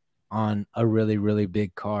on a really, really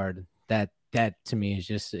big card. That to me is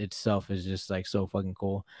just like so fucking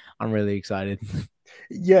cool. I'm really excited.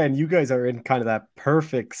 Yeah, and you guys are in kind of that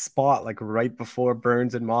perfect spot, like right before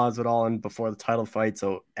Burns and Masvidal and before the title fight.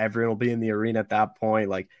 So everyone will be in the arena at that point.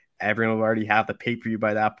 Like everyone will already have the pay-per-view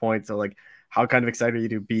by that point. So like, how kind of excited are you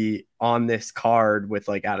to be on this card with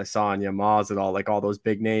like Adesanya, Masvidal, like all those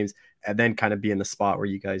big names, and then kind of be in the spot where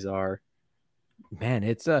you guys are? Man,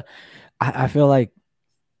 I feel like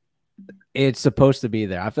it's supposed to be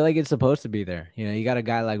there. I feel like it's supposed to be there. You got a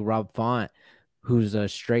guy like Rob Font, who's a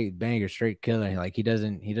straight banger, straight killer. Like he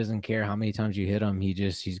doesn't care how many times you hit him.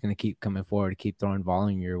 He's gonna keep coming forward, keep throwing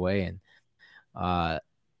volume your way.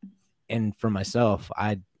 And for myself,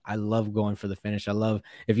 I love going for the finish. I love,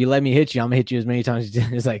 if you let me hit you, I'm gonna hit you as many times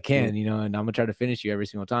as I can, and I'm gonna try to finish you every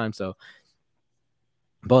single time. So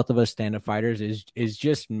both of us stand-up fighters is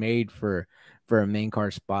just made for a main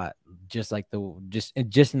card spot, just like just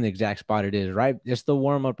in the exact spot it is, right? Just the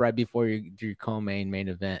warm-up right before your co-main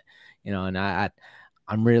event, and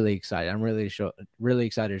I'm really excited. I'm really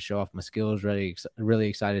excited to show off my skills. Really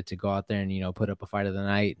excited to go out there and put up a fight of the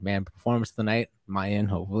night, man. Performance of the night, my end,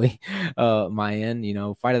 hopefully, my end.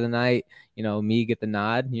 Fight of the night. Me get the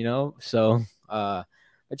nod. So, but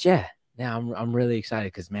yeah, I'm really excited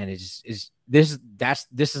because man, this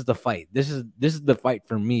is the fight. This is the fight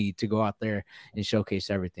for me to go out there and showcase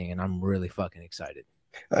everything, and I'm really fucking excited.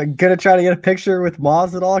 I'm gonna try to get a picture with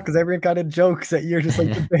Masvidal because everyone kind of jokes that you're just like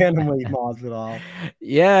the bantamweight Masvidal.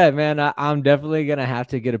 Yeah, man, I'm definitely gonna have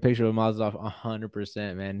to get a picture with Masvidal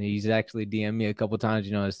 100%, man. He's actually DM'd me a couple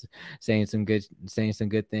times, saying some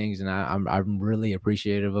good things, and I'm really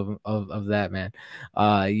appreciative of that, man.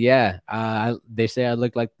 They say I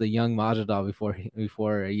look like the young Masvidal before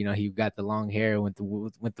he got the long hair with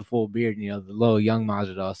the full beard, the little young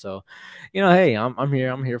Masvidal. So, hey, I'm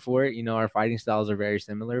here for it. Our fighting styles are very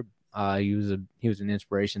similar. He was an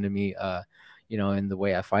inspiration to me, in the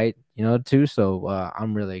way I fight, too. So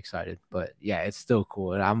I'm really excited. But yeah, it's still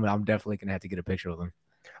cool. And I'm definitely gonna have to get a picture with him.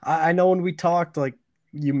 I know when we talked, like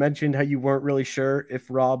you mentioned how you weren't really sure if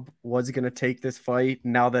Rob was gonna take this fight.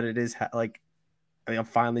 Now that it is I'm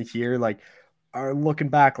finally here, looking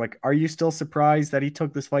back, are you still surprised that he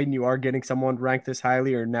took this fight and you are getting someone ranked this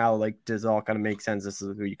highly, or now does it all kind of make sense? This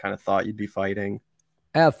is who you kind of thought you'd be fighting.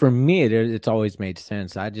 For me, it's always made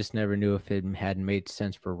sense. I just never knew if it hadn't made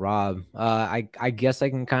sense for Rob. I guess I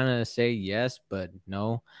can kind of say yes, but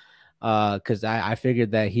no, because I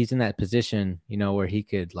figured that he's in that position, where he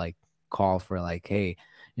could call for like, hey,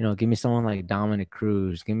 give me someone like Dominic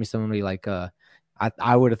Cruz, give me somebody like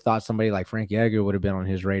I would have thought somebody like Frank Yeager would have been on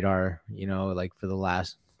his radar, like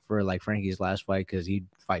for like Frankie's last fight, because he'd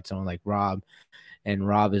fight someone like Rob, and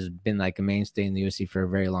Rob has been like a mainstay in the UFC for a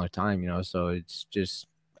very long time, so it's just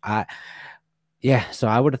so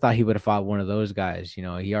I would have thought he would have fought one of those guys. He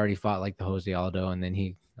already fought like the Jose Aldo, and then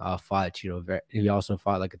he fought Chito Vera. He also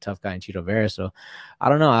fought like a tough guy in Chito Vera. So I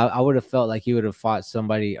don't know. I would have felt like he would have fought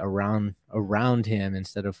somebody around him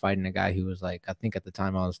instead of fighting a guy who was like, I think at the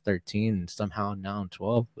time I was 13 and somehow now I'm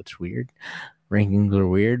 12. It's weird. Rankings are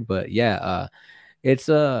weird, but it's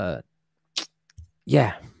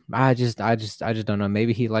I just don't know.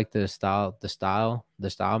 Maybe he liked the style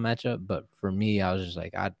matchup, but for me, I was just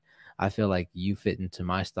like, I feel like you fit into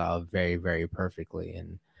my style very, very perfectly.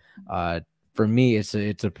 And for me, it's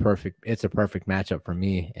a perfect matchup for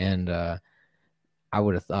me. And I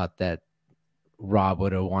would have thought that Rob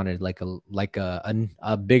would have wanted like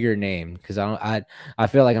a bigger name, because I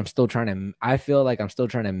feel like I'm still trying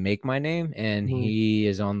to make my name, and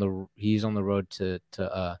he's on the road to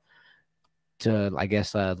I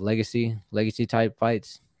guess legacy type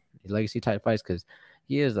fights, because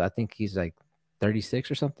I think he's like 36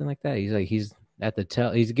 or something like that.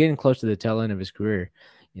 He's getting close to the tail end of his career,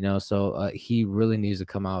 so he really needs to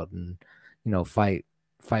come out and fight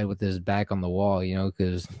with his back on the wall,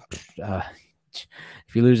 because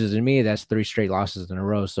if he loses to me, that's 3 straight losses in a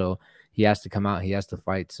row. So he has to come out, he has to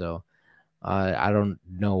fight. So I don't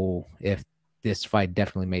know if this fight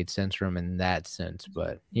definitely made sense for him in that sense,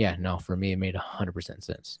 but for me, it made 100%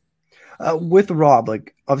 sense. With Rob,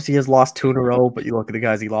 like obviously he has lost 2 in a row, but you look at the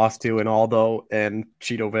guys he lost to, and Aldo and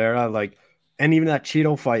Chito Vera, like, and even that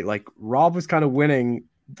Chito fight, like Rob was kind of winning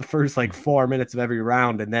the first like 4 minutes of every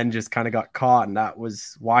round, and then just kind of got caught, and that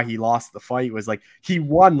was why he lost the fight. Was like he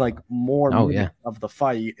won like more minutes of the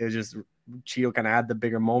fight. It was just Chito kind of had the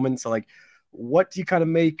bigger moment. So like, what do you kind of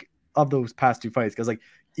make of those past 2 fights? Because like,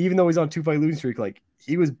 even though he's on 2-fight losing streak, like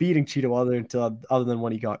he was beating Chito other than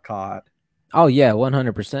when he got caught. Oh yeah,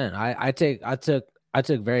 100%. I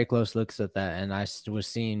took very close looks at that, and I was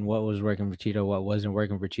seeing what was working for Chito, what wasn't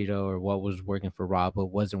working for Chito, or what was working for Rob,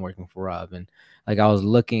 what wasn't working for Rob. And like I was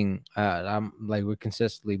looking, I'm like we're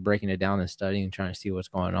consistently breaking it down and studying, trying to see what's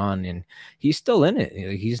going on, and he's still in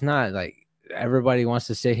it. He's not like everybody wants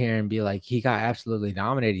to sit here and be like he got absolutely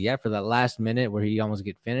dominated. Yeah, for that last minute where he almost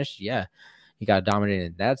get finished, yeah, he got dominated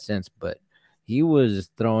in that sense, but he was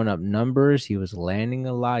throwing up numbers. He was landing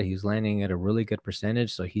a lot. He was landing at a really good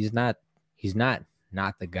percentage. So he's not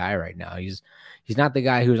the guy right now. He's not the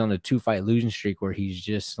guy who's on a 2-fight losing streak where he's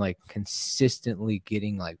just like consistently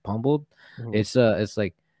getting like pummeled. It's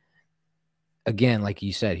like, again, like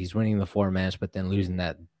you said, he's winning the 4 minutes, but then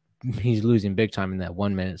he's losing big time in that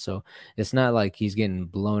 1 minute. So it's not like he's getting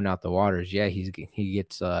blown out the waters. Yeah, he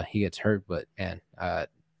gets hurt, but man,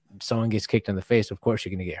 someone gets kicked in the face, of course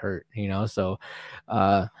you're gonna get hurt, So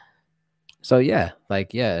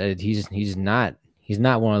he's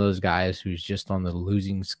not one of those guys who's just on the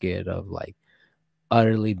losing skid of like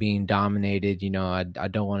utterly being dominated. I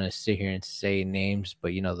don't want to sit here and say names,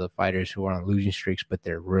 but the fighters who are on losing streaks, but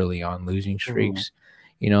they're really on losing streaks.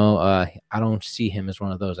 I don't see him as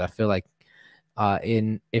one of those. I feel like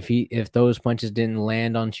if those punches didn't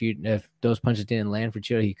land on Chito, if those punches didn't land for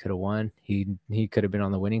Chito, he could have won. He could have been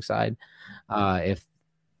on the winning side.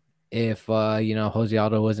 If Jose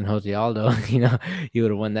Aldo wasn't Jose Aldo, he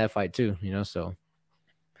would have won that fight too. So.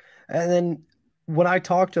 And then when I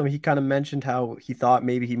talked to him, he kind of mentioned how he thought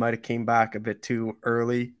maybe he might have came back a bit too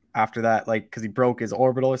early after that, like because he broke his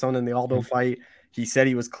orbital or something in the Aldo fight. He said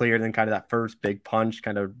he was clear, then kind of that first big punch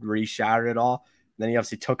kind of re-shattered it all. Then he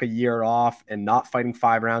obviously took a year off and not fighting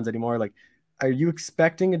 5 rounds anymore. Like, are you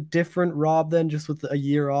expecting a different Rob then, just with a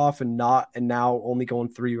year off and now only going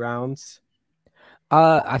 3 rounds?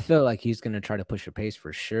 I feel like he's gonna try to push the pace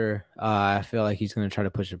for sure. I feel like he's gonna try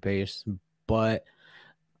to push the pace, but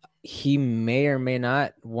he may or may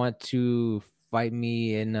not want to fight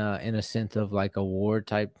me in a sense of like a war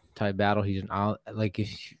type battle. He's like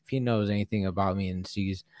if he knows anything about me and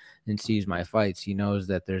sees my fights, he knows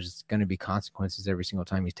that there's going to be consequences every single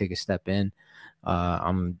time you take a step in.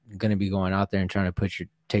 I'm going to be going out there and trying to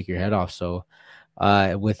take your head off. So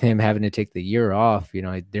with him having to take the year off,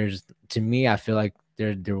 to me, I feel like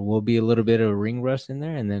there will be a little bit of ring rust in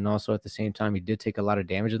there. And then also at the same time, he did take a lot of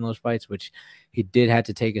damage in those fights, which he did have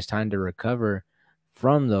to take his time to recover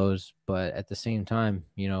from those. But at the same time,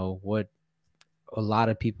 what a lot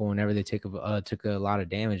of people, whenever they took a lot of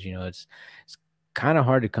damage, it's kind of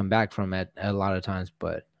hard to come back from at a lot of times.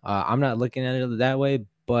 But I'm not looking at it that way,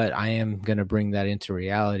 but I am going to bring that into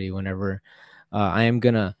reality whenever I am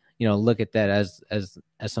going to, look at that as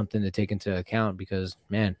something to take into account, because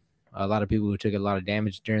man, a lot of people who took a lot of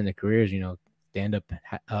damage during their careers, they end up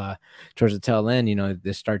towards the tail end,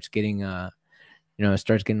 this starts getting it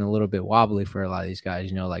starts getting a little bit wobbly for a lot of these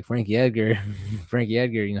guys, like Frankie Edgar. Frankie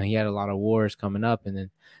Edgar, he had a lot of wars coming up, and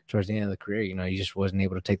then towards the end of the career, he just wasn't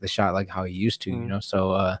able to take the shot like how he used to,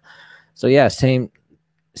 so yeah, same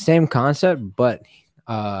concept, but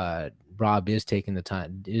Rob is taking the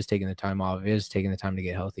time off, is taking the time to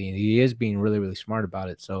get healthy, and he is being really, really smart about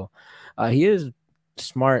it. So he is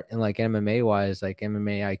smart in like MMA wise, like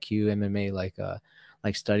MMA IQ, MMA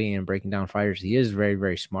like studying and breaking down fighters. He is very,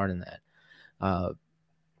 very smart in that.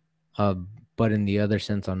 But in the other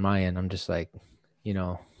sense, on my end, I'm just like,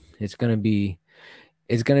 it's gonna be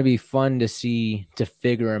fun to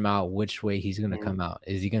figure him out which way he's gonna come out.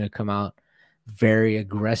 Is he gonna come out very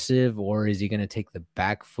aggressive, or is he gonna take the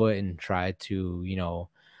back foot and try to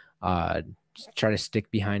try to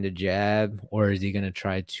stick behind a jab, or is he gonna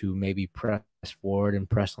try to maybe press forward and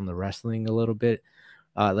press on the wrestling a little bit?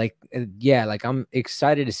 I'm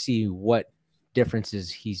excited to see what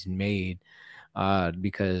differences he's made,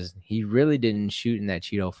 because he really didn't shoot in that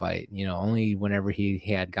Cheeto fight, only whenever he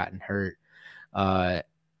had gotten hurt. And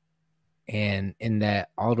in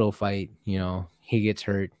that Aldo fight, he gets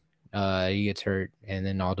hurt, and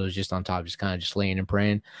then Aldo's just on top, just kind of just laying and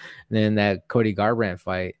praying. And then that Cody Garbrandt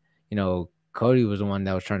fight, Cody was the one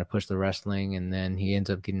that was trying to push the wrestling, and then he ends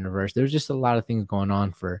up getting reversed. There's just a lot of things going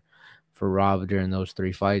on for Rob during those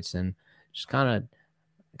 3 fights, and just kind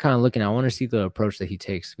of looking. I want to see the approach that he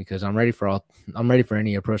takes, because I'm ready for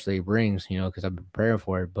any approach that he brings, because I've been preparing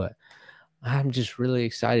for it. But I'm just really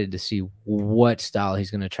excited to see what style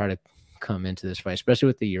he's going to try to come into this fight, especially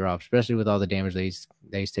with the year off, especially with all the damage that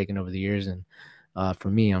he's taken over the years. And for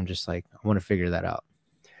me, I'm just like, I want to figure that out.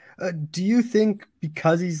 Do you think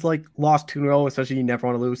because he's like lost 2 in a row, especially you never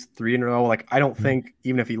want to lose 3 in a row? Like, I don't think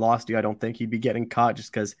even if he lost I don't think he'd be getting caught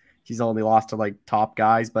just because he's only lost to like top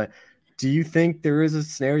guys. But do you think there is a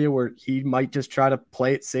scenario where he might just try to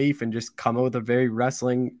play it safe and just come out with a very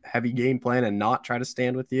wrestling heavy game plan and not try to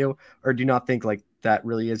stand with you? Or do you not think like that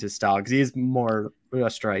really is his style? Because he is more a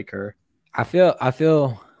striker. I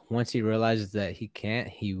feel once he realizes that he can't,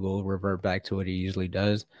 he will revert back to what he usually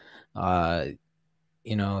does. Honestly,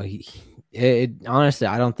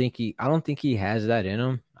 I don't think he has that in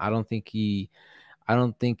him. I don't think he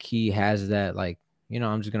has that, like,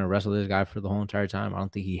 I'm just going to wrestle this guy for the whole entire time. I don't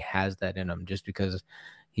think he has that in him, just because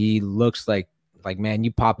he looks like, man,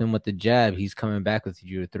 you pop him with the jab, he's coming back with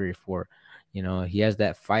you at 3 or 4. He has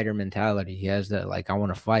that fighter mentality. He has that, like, I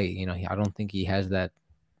want to fight. I don't think he has that.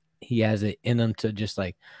 He has it in him to just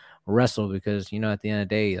like wrestle, because, at the end of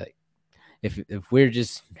the day, like, if we're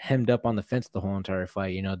just hemmed up on the fence the whole entire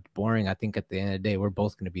fight, boring, I think at the end of the day, we're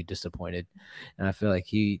both going to be disappointed. And I feel like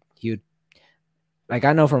he would, like,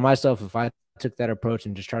 I know for myself, if I took that approach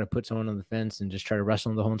and just try to put someone on the fence and just try to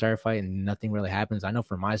wrestle the whole entire fight and nothing really happens, I know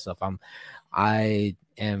for myself, I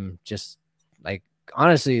am just like,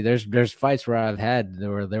 honestly, there's fights where I've had they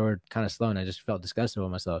were kind of slow, and I just felt disgusted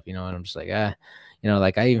with myself, and I'm just like,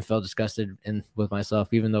 like I even felt disgusted with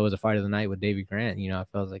myself, even though it was a fight of the night with Davey Grant. I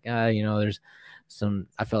felt like, I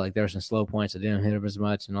felt like there were some slow points. I didn't hit him as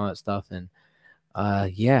much and all that stuff. And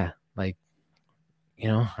like,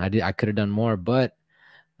 I could have done more, but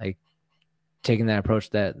like taking that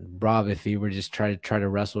approach that Rob, if he were just try to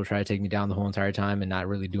wrestle, try to take me down the whole entire time and not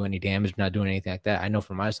really do any damage, not doing anything like that, I know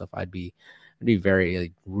for myself, I'd be very,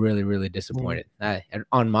 like, really, really disappointed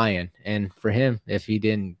on my end. And for him, let's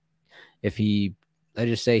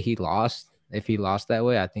just say he lost. If he lost that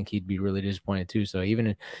way, I think he'd be really disappointed too. So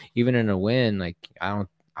even in a win, like, I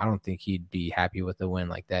don't think he'd be happy with a win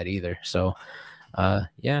like that either. So but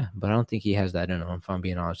I don't think he has that in him, if I'm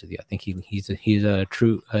being honest with you. I think he's a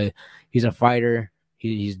true he's a fighter.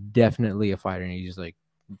 He's definitely a fighter, and he's like,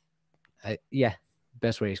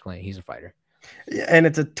 best way to explain it, he's a fighter. Yeah, and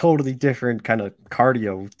it's a totally different kind of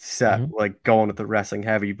cardio set, like going with the wrestling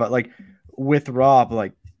heavy. But like with Rob,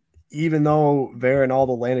 like, even though Vera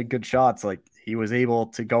Aldo landed good shots, like, he was able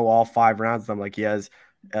to go all 5 rounds of them. Like, he has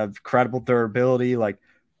a credible durability. Like,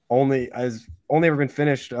 only ever been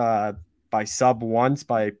finished by sub once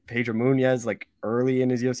by Pedro Munez, like, early in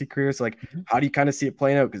his UFC career. So like, how do you kind of see it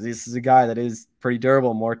playing out? Because this is a guy that is pretty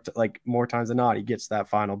durable. More times than not, he gets that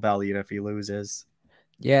final bell even if he loses.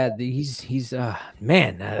 Yeah, he's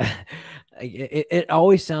man, it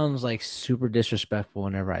always sounds like super disrespectful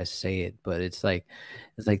whenever I say it, but it's like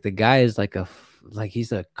the guy is like like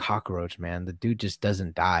he's a cockroach, man. The dude just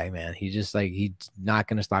doesn't die, man. He just like he's not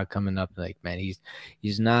gonna stop coming up. Like, man,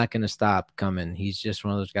 he's not gonna stop coming. He's just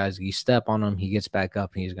one of those guys. You step on him, he gets back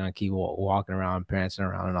up, and he's gonna keep walking around, prancing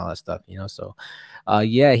around, and all that stuff, you know. So,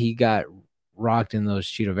 yeah, he got rocked in those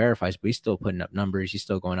Cheeto Vera fights, but he's still putting up numbers. He's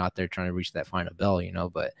still going out there trying to reach that final bell, you know.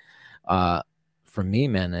 But for me,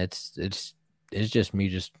 man, it's just me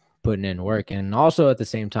just putting in work, and also at the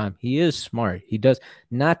same time, he is smart. He does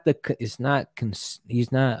not he's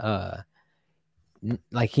not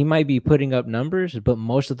like he might be putting up numbers, but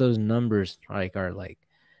most of those numbers are like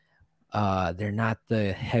they're not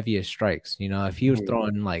the heaviest strikes. You know, if he was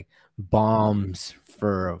throwing like bombs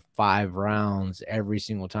for 5 rounds every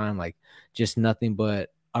single time, like just nothing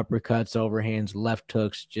but uppercuts, overhands, left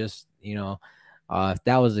hooks, just, you know, if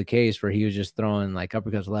that was the case where he was just throwing like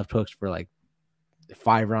uppercuts, left hooks for like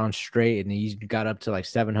 5 rounds straight and he got up to like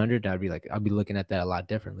 700, I'd be looking at that a lot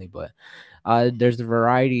differently. But there's the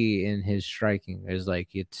variety in his striking. There's like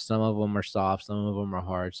some of them are soft, some of them are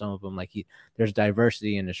hard, some of them like there's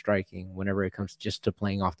diversity in the striking whenever it comes just to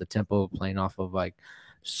playing off the tempo, playing off of like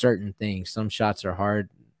certain things. Some shots are hard,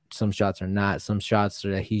 some shots are not, some shots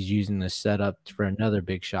that he's using to set up for another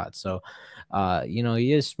big shot. So you know,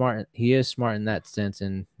 he is smart in that sense,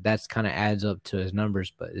 and that's kind of adds up to his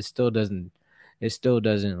numbers, but it still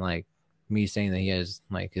doesn't like me saying that he has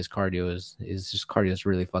like his cardio is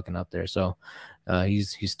really fucking up there. So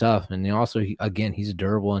he's tough, and also he's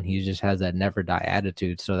durable, and he just has that never die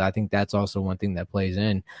attitude. So I think that's also one thing that plays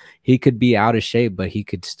in. He could be out of shape, but he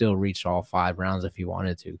could still reach all 5 rounds if he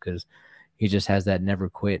wanted to, because he just has that never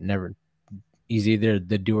quit, never. He's either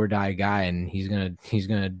the do or die guy, and he's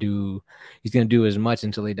gonna do as much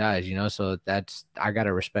until he dies, you know. So I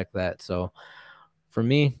gotta respect that. So for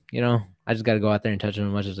me, you know, I just got to go out there and touch him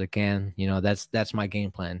as much as I can. You know, that's my game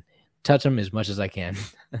plan. Touch him as much as I can.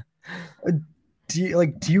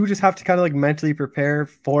 Do you just have to kind of like mentally prepare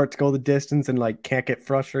for it to go the distance and like can't get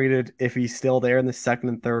frustrated if he's still there in the second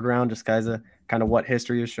and third round, just kind of what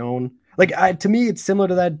history has shown? Like to me, it's similar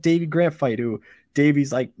to that Davy Grant fight, who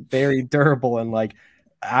Davy's like very durable, and like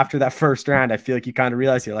after that first round, I feel like you kind of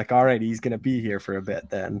realize you're like, all right, he's gonna be here for a bit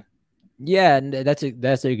then. Yeah, and that's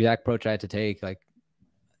the exact approach I had to take. Like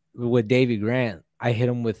with Davy Grant, I hit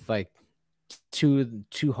him with like two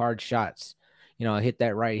hard shots. You know, I hit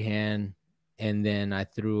that right hand, and then I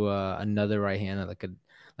threw another right hand,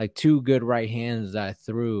 like 2 good right hands that I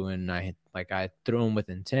threw, and I threw them with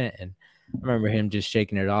intent. And I remember him just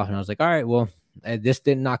shaking it off, and I was like, all right, well, this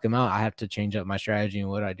didn't knock him out. I have to change up my strategy, and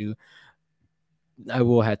what I do, I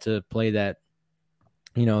will have to play that,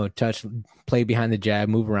 you know, play behind the jab,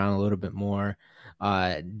 move around a little bit more.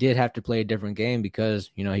 Did have to play a different game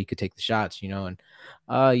because, you know, he could take the shots, you know, and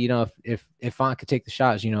you know, if Font could take the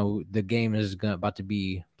shots, you know, the game is about to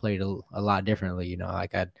be played a lot differently, you know.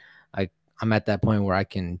 Like I'm at that point where I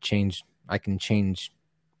can change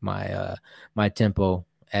my my tempo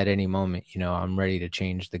at any moment. You know, I'm ready to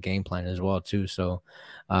change the game plan as well too. So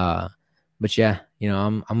but yeah, you know,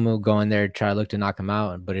 I'm gonna go in there, try to look to knock him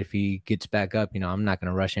out. But if he gets back up, you know, I'm not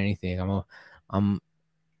gonna rush anything.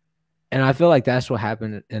 And I feel like that's what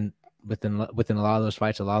happened within a lot of those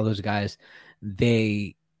fights. A lot of those guys,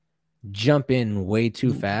 they jump in way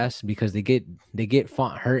too fast because they get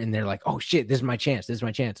Font hurt, and they're like, oh shit, this is my chance.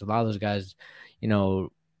 A lot of those guys, you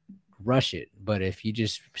know, rush it. But if you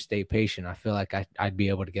just stay patient, I feel like I'd be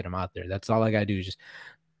able to get him out there. That's all I gotta do is just,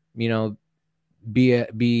 you know,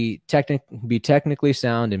 be technically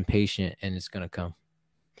sound and patient, and it's gonna come.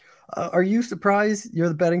 Are you surprised you're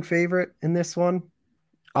the betting favorite in this one?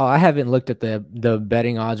 Oh, I haven't looked at the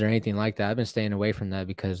betting odds or anything like that. I've been staying away from that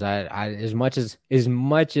because I as much as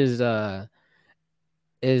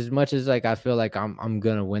like I feel like I'm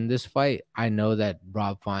gonna win this fight, I know that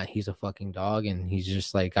Rob Font, he's a fucking dog, and he's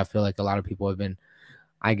just like, I feel like a lot of people have been,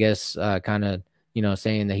 I guess, kind of, you know,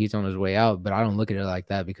 saying that he's on his way out, but I don't look at it like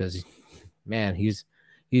that because, man, he's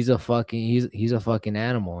a fucking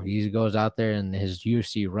animal. He goes out there and his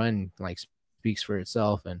UFC run like speaks for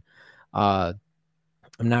itself, and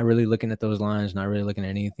I'm not really looking at those lines, not really looking at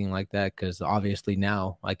anything like that, because obviously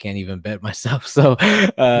now I can't even bet myself. So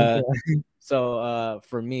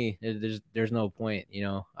for me, there's no point, you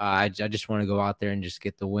know. I just want to go out there and just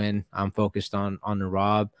get the win. I'm focused on the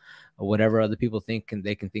Rob. Whatever other people think,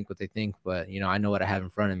 they can think what they think, but you know, I know what I have in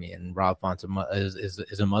front of me, and Rob Font is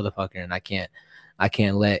a motherfucker, and I I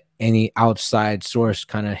can't let any outside source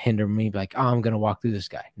kind of hinder me, like, oh, I'm going to walk through this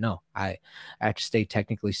guy. No, I have to stay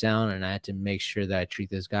technically sound, and I have to make sure that I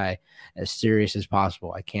treat this guy as serious as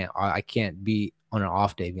possible. I can't be on an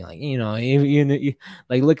off day being like, you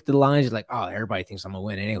like, look at the lines, you're like, oh, everybody thinks I'm gonna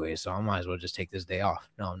win anyway, so I might as well just take this day off.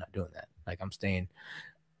 No, I'm not doing that. Like, I'm staying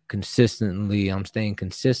consistent,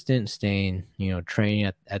 staying, training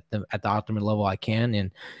at the optimal level I can,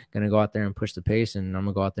 and gonna go out there and push the pace, and I'm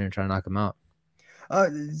gonna go out there and try to knock him out.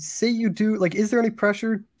 Say you do, like, is there any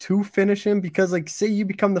pressure to finish him? Because, like, say you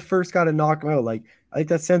become the first guy to knock him out, like, I think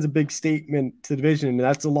that sends a big statement to the division, and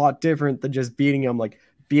that's a lot different than just beating him. Like,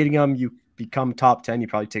 beating him, you become top 10, you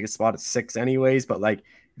probably take a spot at 6 anyways, but, like,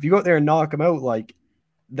 if you go out there and knock him out, like,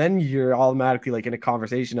 then you're automatically, like, in a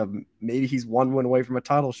conversation of maybe he's 1 win away from a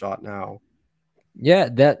title shot now. Yeah,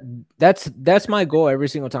 that's my goal every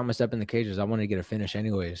single time I step in the cages. I want to get a finish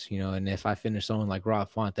anyways, and if I finish someone like Rob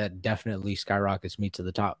Font, that definitely skyrockets me to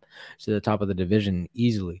the top of the division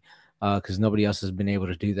easily, because nobody else has been able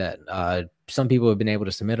to do that. Some people have been able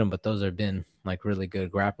to submit them, but those have been like really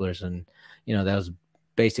good grapplers, and that was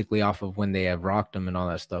basically off of when they have rocked them and all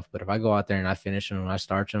that stuff. But if I go out there and I finish them and I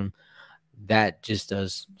starch them, that just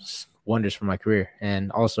does wonders for my career.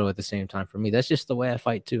 And also at the same time, for me, that's just the way I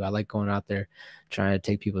fight too. I like going out there trying to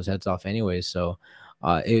take people's heads off anyways. So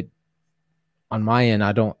on my end,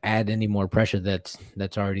 I don't add any more pressure that's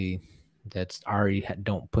already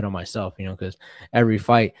don't put on myself, because every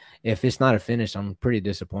fight, if it's not a finish, I'm pretty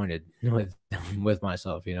disappointed with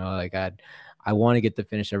myself. Like, I want to get the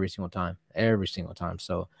finish every single time.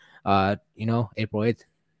 So April 8th,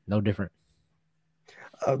 no different.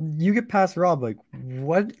 You get past Rob,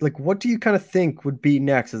 what do you kind of think would be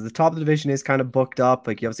next? As the top of the division is kind of booked up,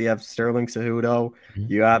 like, you obviously have Sterling Cejudo,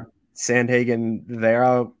 you have Sandhagen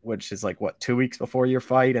Vera, which is 2 weeks before your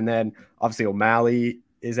fight, and then obviously O'Malley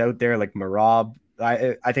is out there, like Merab.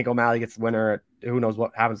 I think O'Malley gets the winner. Who knows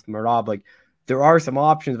what happens to Merab? Like, there are some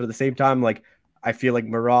options, but at the same time, like, I feel like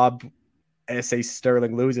Merab, say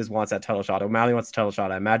Sterling loses, wants that title shot. O'Malley wants a title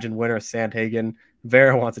shot. I imagine winner Sandhagen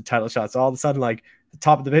Vera wants a title shot. So all of a sudden, like, the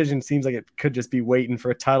top of the division seems like it could just be waiting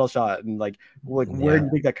for a title shot. And where do you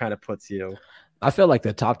think that kind of puts you? I feel like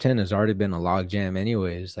the top 10 has already been a log jam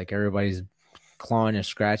anyways. Like, everybody's clawing and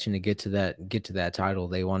scratching to get to that title.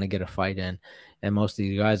 They want to get a fight in, and most of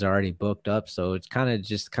these guys are already booked up. So it's kind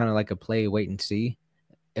of like a play, wait and see,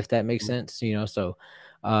 if that makes sense. So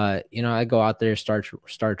I go out there,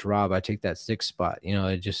 start Rob. I take that 6th spot.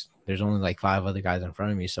 There's only like 5 other guys in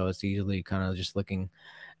front of me, so it's easily kind of just looking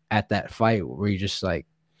at that fight where you just like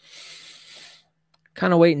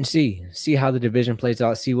kind of wait and see how the division plays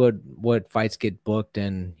out, see what fights get booked,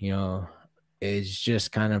 and it's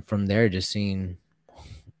just kind of from there just seeing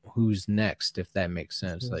who's next, if that makes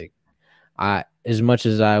sense. Like, as much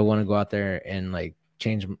as I want to go out there and like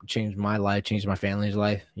change my life, change my family's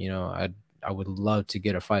life, I would love to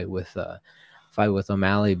get a fight with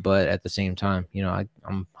O'Malley, but at the same time,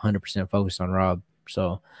 I'm 100% focused on Rob.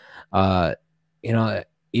 So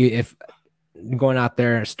if going out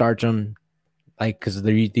there and starch them, like, because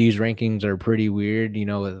these rankings are pretty weird,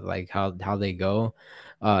 with like how they go.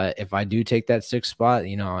 If I do take that 6th spot,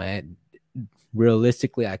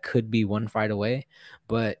 realistically, I could be 1 fight away.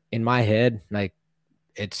 But in my head, like,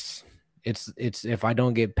 it's if I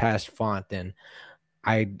don't get past Font, then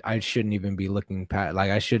I shouldn't even be looking past. Like,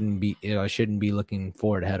 I shouldn't be looking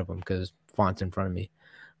forward ahead of him, because Font's in front of me.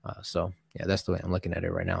 So yeah, that's the way I'm looking at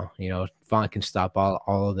it right now. Font can stop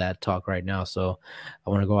all of that talk right now. So I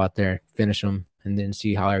want to go out there, finish him, and then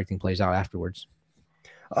see how everything plays out afterwards.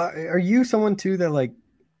 Are you someone too that, like,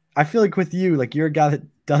 I feel like with you, like, you're a guy that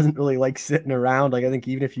doesn't really like sitting around. Like, I think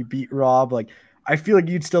even if you beat Rob, like, I feel like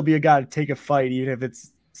you'd still be a guy to take a fight, even if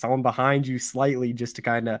it's someone behind you slightly, just to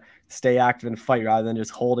kind of stay active and fight, rather than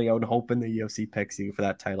just holding out and hoping the UFC picks you for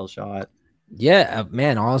that title shot. Yeah,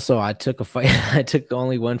 man. Also, I took a fight. I took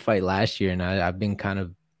only 1 fight last year, and I've been kind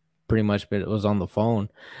of pretty much, but it was on the phone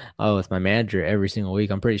with my manager every single week.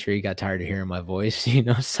 I'm pretty sure he got tired of hearing my voice,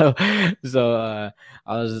 So I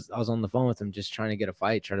was on the phone with him, just trying to get a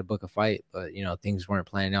fight, try to book a fight, but things weren't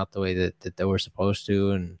playing out the way that they were supposed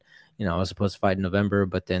to, and I was supposed to fight in November,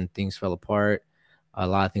 but then things fell apart. A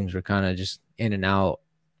lot of things were kind of just in and out.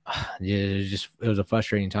 It was a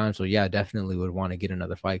frustrating time. So yeah, I definitely would want to get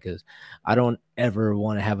another fight, because I don't ever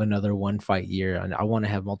want to have another 1 fight year. And I want to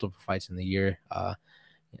have multiple fights in the year.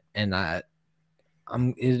 And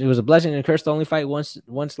it was a blessing and a curse to only fight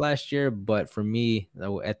once last year. But for me,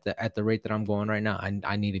 at the rate that I'm going right now,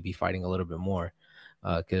 I need to be fighting a little bit more,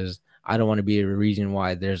 because I don't want to be a reason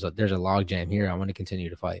why there's a log jam here. I want to continue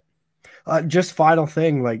to fight. Just final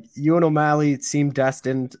thing, like you and O'Malley seem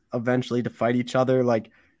destined eventually to fight each other. Like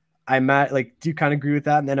do you kind of agree with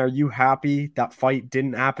that? And then are you happy that fight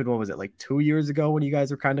didn't happen? What was it, like 2 years ago when you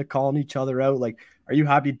guys were kind of calling each other out? Like, are you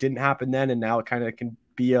happy it didn't happen then? And now it kind of can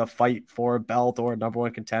be a fight for a belt or a number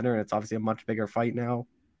one contender. And it's obviously a much bigger fight now.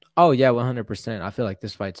 Oh yeah, 100%. I feel like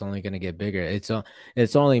this fight's only going to get bigger.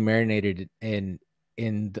 It's only marinated in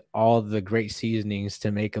all the great seasonings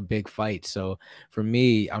to make a big fight. So for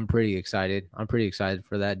me, I'm pretty excited. I'm pretty excited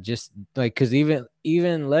for that. Just like because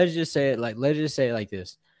even let's just say it like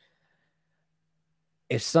this.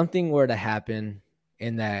 If something were to happen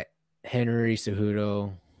in that Henry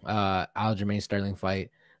Cejudo, Aljamain Sterling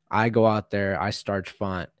fight, I go out there, I start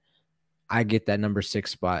Font, I get that number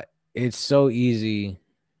 6 spot. It's so easy.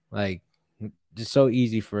 Like, just so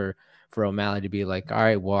easy for O'Malley to be like, all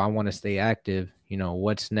right, well, I want to stay active. You know,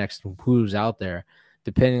 what's next? Who's out there?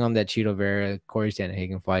 Depending on that Chito Vera, Corey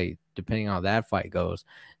Sandhagen fight, depending on how that fight goes,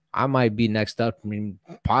 I might be next up. I mean,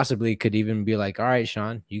 possibly could even be like, all right,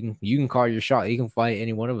 Sean, you can call your shot. You can fight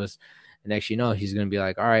any one of us. And next, you know, he's going to be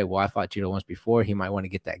like, all right, well, I fought Chito once before. He might want to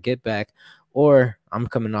get that get back. Or I'm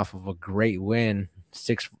coming off of a great win,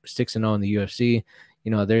 6-0 in the UFC.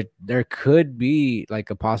 You know, there could be like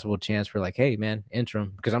a possible chance for like, hey man,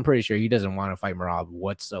 interim, because I'm pretty sure he doesn't want to fight Merab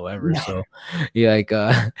whatsoever. So yeah, like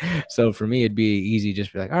so for me it'd be easy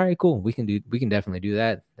just be like, all right, cool, we can definitely do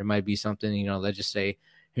that. There might be something, you know, let's just say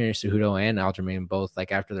Henry Cejudo and Aljamain both,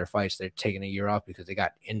 like after their fights, they're taking a year off because they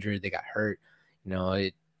got injured, they got hurt. You know,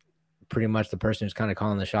 it pretty much the person who's kind of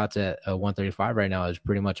calling the shots at 135 right now is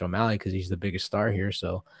pretty much O'Malley because he's the biggest star here.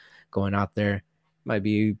 So going out there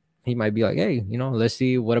he might be like, hey, you know, let's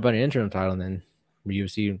see, what about an interim title? And then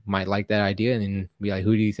UFC might like that idea and then be like,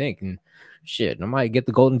 who do you think? And shit, I might get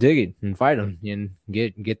the golden ticket and fight him and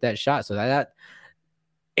get that shot. So that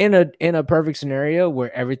in a perfect scenario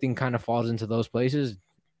where everything kind of falls into those places,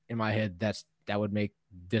 in my head, that would make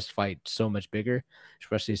this fight so much bigger,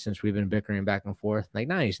 especially since we've been bickering back and forth. Like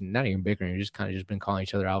not even bickering, just kind of just been calling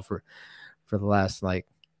each other out for the last like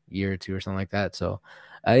year or two or something like that. So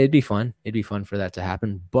it'd be fun. It'd be fun for that to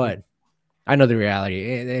happen. But I know the reality.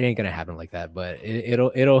 It ain't gonna happen like that. But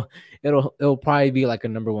it'll probably be like a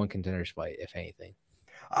number one contenders fight, if anything.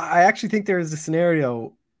 I actually think there is a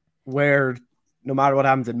scenario where no matter what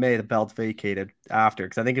happens in May, the belt's vacated after.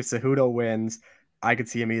 Because I think if Cejudo wins, I could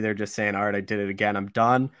see him either just saying, all right, I did it again, I'm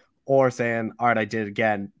done, or saying, all right, I did it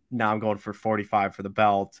again, now I'm going for 45 for the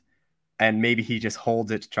belt. And maybe he just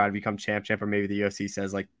holds it to try to become champ, or maybe the UFC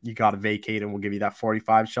says, like, you got to vacate and we'll give you that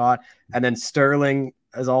 45 shot. And then Sterling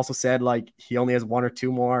has also said, like, he only has one or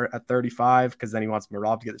two more at 35 because then he wants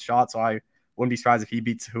Merab to get the shot. So I wouldn't be surprised if he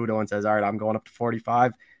beats Cejudo and says, all right, I'm going up to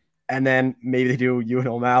 45. And then maybe they do you and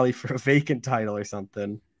O'Malley for a vacant title or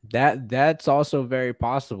something. That's also very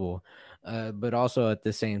possible. But also at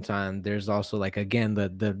the same time, there's also like, again,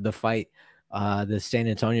 the fight, the San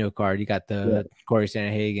Antonio card, you got the Corey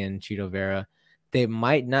Sandhagen, Chito Vera. They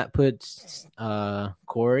might not put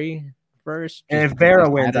Corey first. And if Vera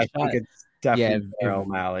wins, I think it's definitely Vera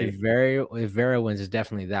O'Malley. If Vera wins, it's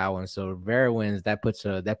definitely that one. So if Vera wins, that puts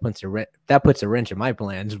a wrench in my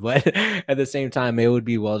plans. But at the same time, it would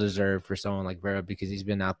be well deserved for someone like Vera because he's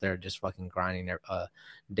been out there just fucking grinding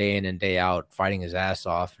day in and day out, fighting his ass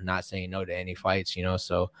off, not saying no to any fights, you know.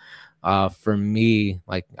 So for me,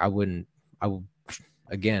 like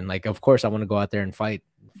again, like of course I want to go out there and fight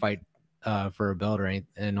for a belt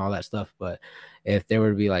and all that stuff. But if there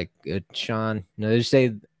were to be like Sean, you know, they just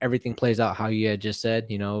say everything plays out how you had just said,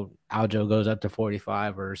 you know, Aljo goes up to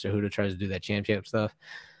 45 or Cejudo tries to do that championship stuff,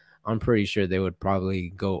 I'm pretty sure they would probably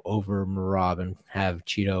go over Merab and have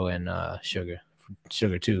Chito and Sugar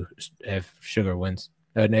too if Sugar wins.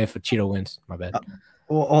 If Chito wins, my bad.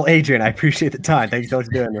 Well, Adrian, I appreciate the time. Thank you so much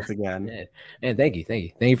for doing this again. Yeah. And thank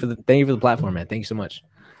you for the platform, man. Thank you so much.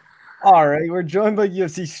 All right, we're joined by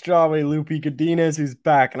UFC strawweight Loopy Godinez, who's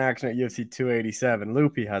back in action at UFC 287.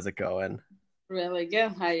 Loopy, how's it going? Really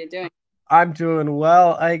good. How you doing? I'm doing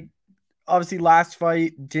well. Obviously last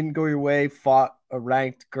fight didn't go your way. Fought a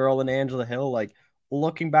ranked girl in Angela Hill. Like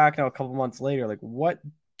looking back now, a couple months later, like what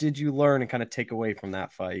did you learn and kind of take away from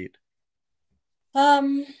that fight?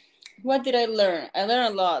 What did I learn? I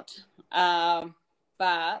learned a lot.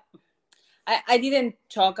 But I didn't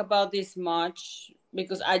talk about this much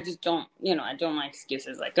because I just don't, you know, I don't like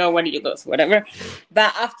excuses like, oh, what did you lose? Whatever.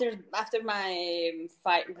 But after my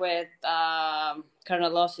fight with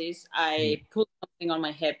Carnelossis, I pulled something on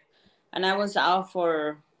my hip and I was out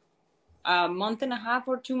for a month and a half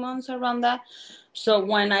or 2 months around that. So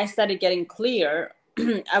when I started getting clear,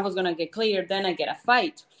 I was going to get clear. Then I get a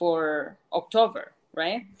fight for October,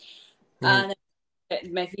 right? And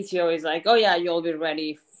my physio is like, oh yeah, you'll be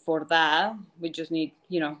ready for that. We just need,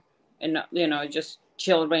 just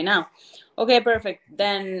chill right now. Okay, perfect.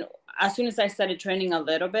 Then as soon as I started training a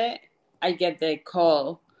little bit, I get the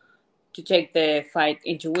call to take the fight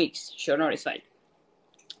in 2 weeks, short notice fight.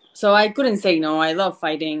 So I couldn't say no. I love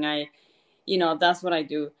fighting. That's what I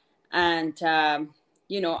do. And I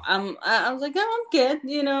was like, oh, I'm good.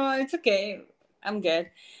 It's okay. I'm good.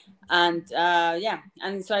 And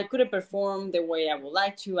and so I couldn't perform the way I would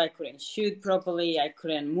like to. I couldn't shoot properly. I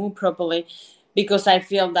couldn't move properly because I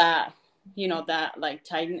feel that that like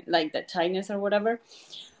the tightness or whatever.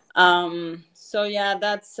 So yeah,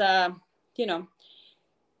 that's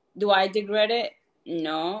do I regret it?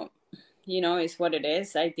 No. It's what it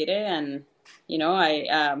is. I did it, and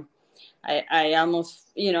I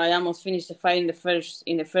almost finished the fight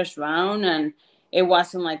in the first round, and it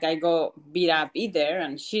wasn't like I got beat up either.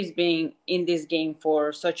 And she's been in this game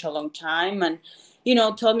for such a long time, and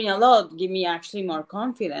told me a lot, give me actually more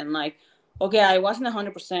confident. Like, okay, I wasn't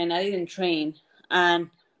 100%. I didn't train, and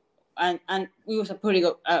it was a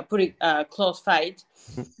pretty close fight.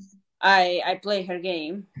 I played her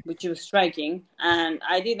game, which was striking, and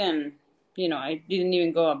I didn't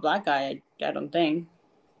even go a black eye. I don't think.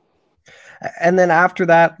 And then after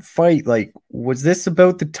that fight, like, was this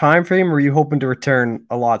about the time frame, or were you hoping to return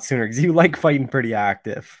a lot sooner? Because you like fighting pretty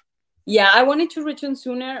active. Yeah, I wanted to return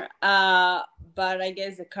sooner, but I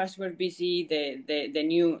guess the cards were busy.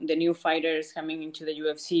 The new fighters coming into the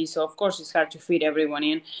UFC, so of course it's hard to fit everyone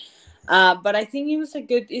in. But I think it was a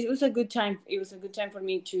good time. It was a good time for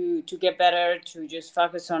me to get better, to just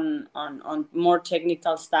focus on more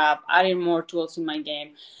technical stuff, adding more tools in my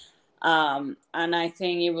game. And I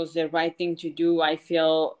think it was the right thing to do. I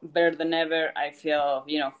feel better than ever. I feel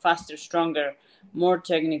faster, stronger, more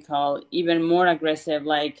technical, even more aggressive.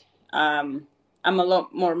 Like I'm a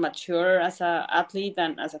lot more mature as an athlete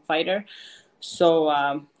and as a fighter. So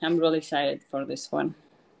I'm really excited for this one.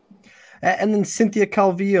 And then Cynthia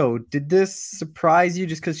Calvillo, did this surprise you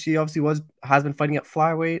just because she obviously has been fighting at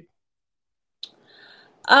flyweight?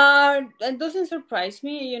 It doesn't surprise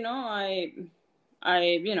me. I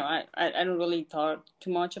don't really thought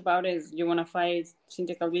too much about it. You want to fight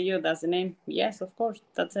Cynthia Calvillo? That's the name. Yes, of course.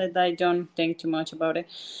 That's it. I don't think too much about it.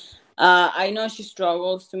 I know she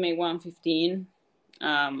struggles to make 115.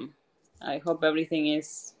 I hope everything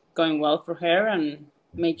is going well for her and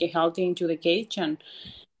make it healthy into the cage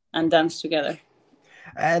and dance together.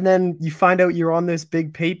 And then you find out you're on this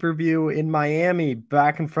big pay-per-view in Miami,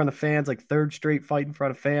 back in front of fans, like third straight fight in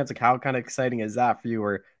front of fans. Like, how kind of exciting is that for you?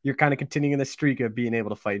 Or you're kind of continuing the streak of being able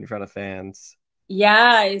to fight in front of fans?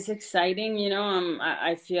 Yeah, it's exciting.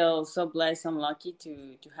 I feel so blessed and lucky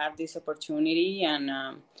to have this opportunity, and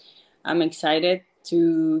I'm excited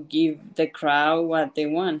to give the crowd what they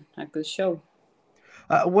want, a good show.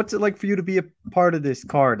 What's it like for you to be a part of this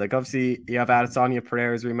card? Like, obviously, you have Adesanya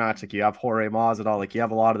Pereira's rematch. Like, you have Jorge Masvidal. Like, you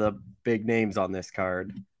have a lot of the big names on this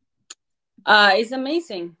card. It's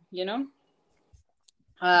amazing,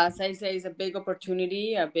 As I say, it's a big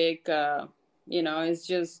opportunity, a big, it's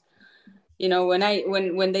just,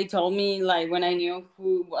 when they told me, like, when I knew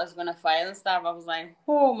who was going to fight and stuff, I was like,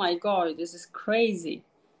 oh my God, this is crazy.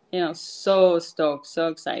 So stoked, so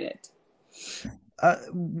excited.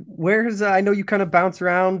 Where's I know you kind of bounce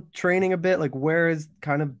around training a bit. Like, where is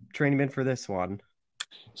kind of training been for this one?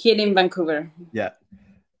 Here in Vancouver. Yeah.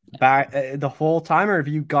 Back the whole time, or have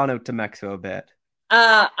you gone out to Mexico a bit?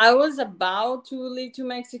 I was about to leave to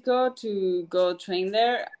Mexico to go train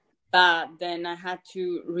there, but then I had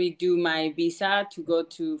to redo my visa to go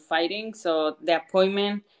to fighting. So the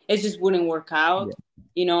appointment, it just wouldn't work out.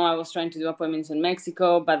 Yeah. I was trying to do appointments in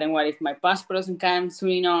Mexico, but then what if my passport doesn't come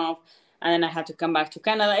soon enough? And then I had to come back to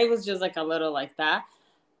Canada. It was just like a little like that.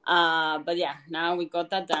 But yeah, now we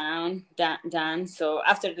got that done. So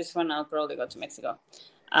after this one, I'll probably go to Mexico.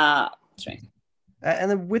 Train.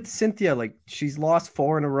 And then with Cynthia, like, she's lost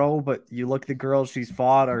 4 in a row, but you look at the girls she's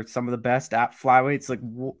fought are some of the best at flyweights. Like,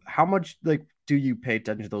 how much like do you pay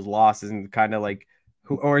attention to those losses and kind of like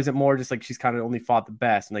or is it more just like she's kind of only fought the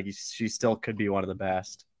best and like she still could be one of the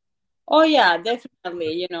best? Oh yeah,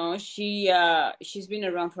 definitely. She's been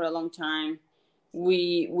around for a long time.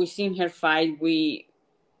 We seen her fight. We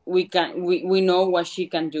know what she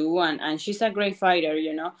can do, and she's a great fighter.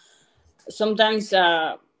 Sometimes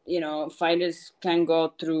fighters can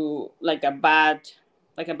go through like a bad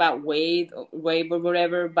wave or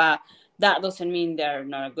whatever, but that doesn't mean they're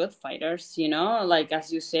not good fighters. Like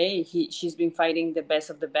as you say, she's been fighting the best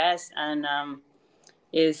of the best, and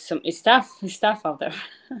it's tough out there.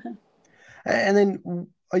 And then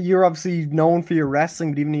you're obviously known for your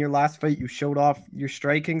wrestling, but even in your last fight, you showed off your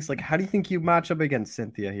strikings. Like, how do you think you match up against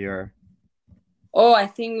Cynthia here? Oh, I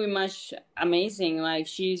think we match amazing. Like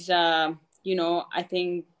she's, I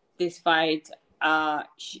think this fight, I'm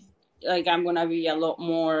gonna be a lot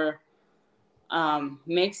more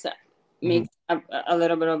mixed a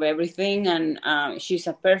little bit of everything, and she's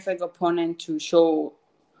a perfect opponent to show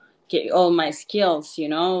all my skills.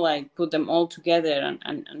 Like put them all together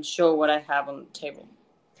and show what I have on the table.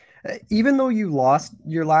 Even though you lost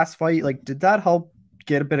your last fight, like, did that help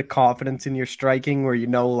get a bit of confidence in your striking where,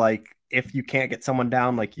 like, if you can't get someone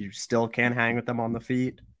down, like, you still can hang with them on the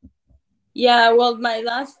feet? Yeah, well, my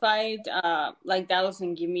last fight, that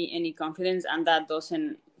doesn't give me any confidence, and that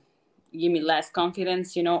doesn't give me less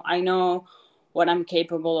confidence. I know what I'm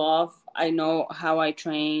capable of. I know how I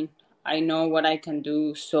train. I know what I can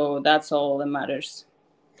do. So that's all that matters.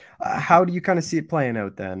 How do you kind of see it playing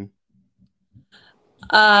out then?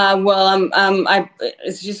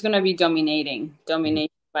 It's just gonna be dominating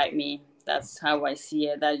by me. That's how I see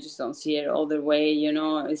it. I just don't see it all the way.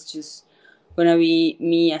 It's just gonna be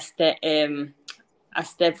me a step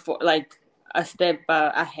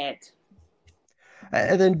ahead.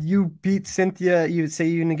 And then you beat Cynthia. You would say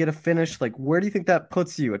you're gonna get a finish. Like, where do you think that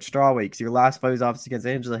puts you at strawweight? Because your last fight was obviously against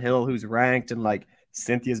Angela Hill, who's ranked, and like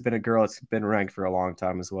Cynthia's been a girl that's been ranked for a long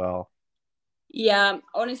time as well. Yeah,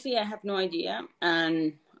 honestly, I have no idea,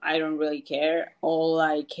 and I don't really care. All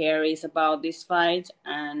I care is about this fight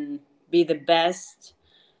and be the best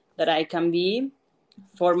that I can be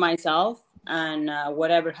for myself, and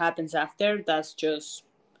whatever happens after, that's just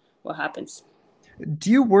what happens.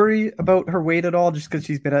 Do you worry about her weight at all? Just because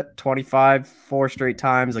she's been at 25 4 straight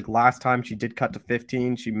times. Like last time she did cut to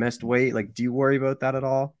 15, she missed weight. Like, do you worry about that at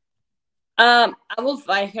all? I will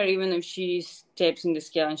fight her even if she steps in the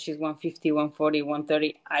scale and she's 150, 140,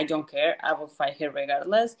 130. I don't care. I will fight her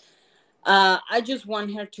regardless. I just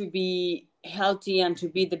want her to be healthy and to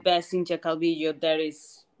be the best in Calvillo there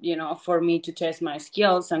is, for me to test my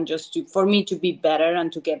skills and for me to be better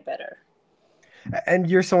and to get better. And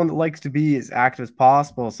you're someone that likes to be as active as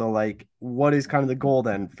possible. So, like, what is kind of the goal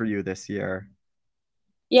then for you this year?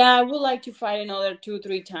 Yeah, I would like to fight another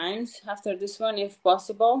 2-3 times after this one if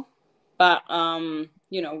possible. But we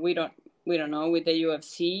don't know with the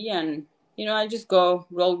UFC, and I just go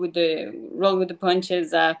roll with the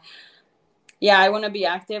punches. I want to be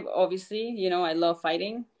active. Obviously, I love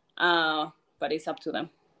fighting, but it's up to them.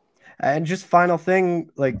 And just final thing,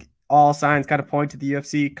 like all signs kind of point to the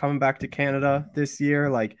UFC coming back to Canada this year.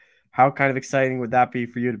 Like, how kind of exciting would that be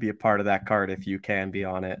for you to be a part of that card if you can be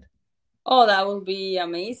on it? Oh, that will be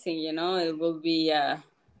amazing. It will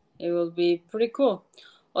be pretty cool.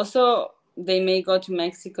 Also, they may go to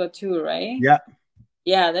Mexico too, right? Yeah.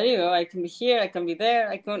 Yeah, there you go. I can be here. I can be there.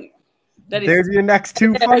 I can. There's your next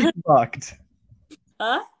 2 fights booked.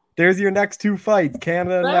 Huh? There's your next 2 fights,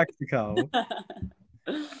 Canada and Mexico.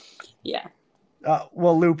 Yeah.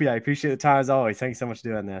 Well, Loopy, I appreciate the time as always. Thank you so much for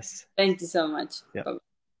doing this. Thank you so much. Yeah.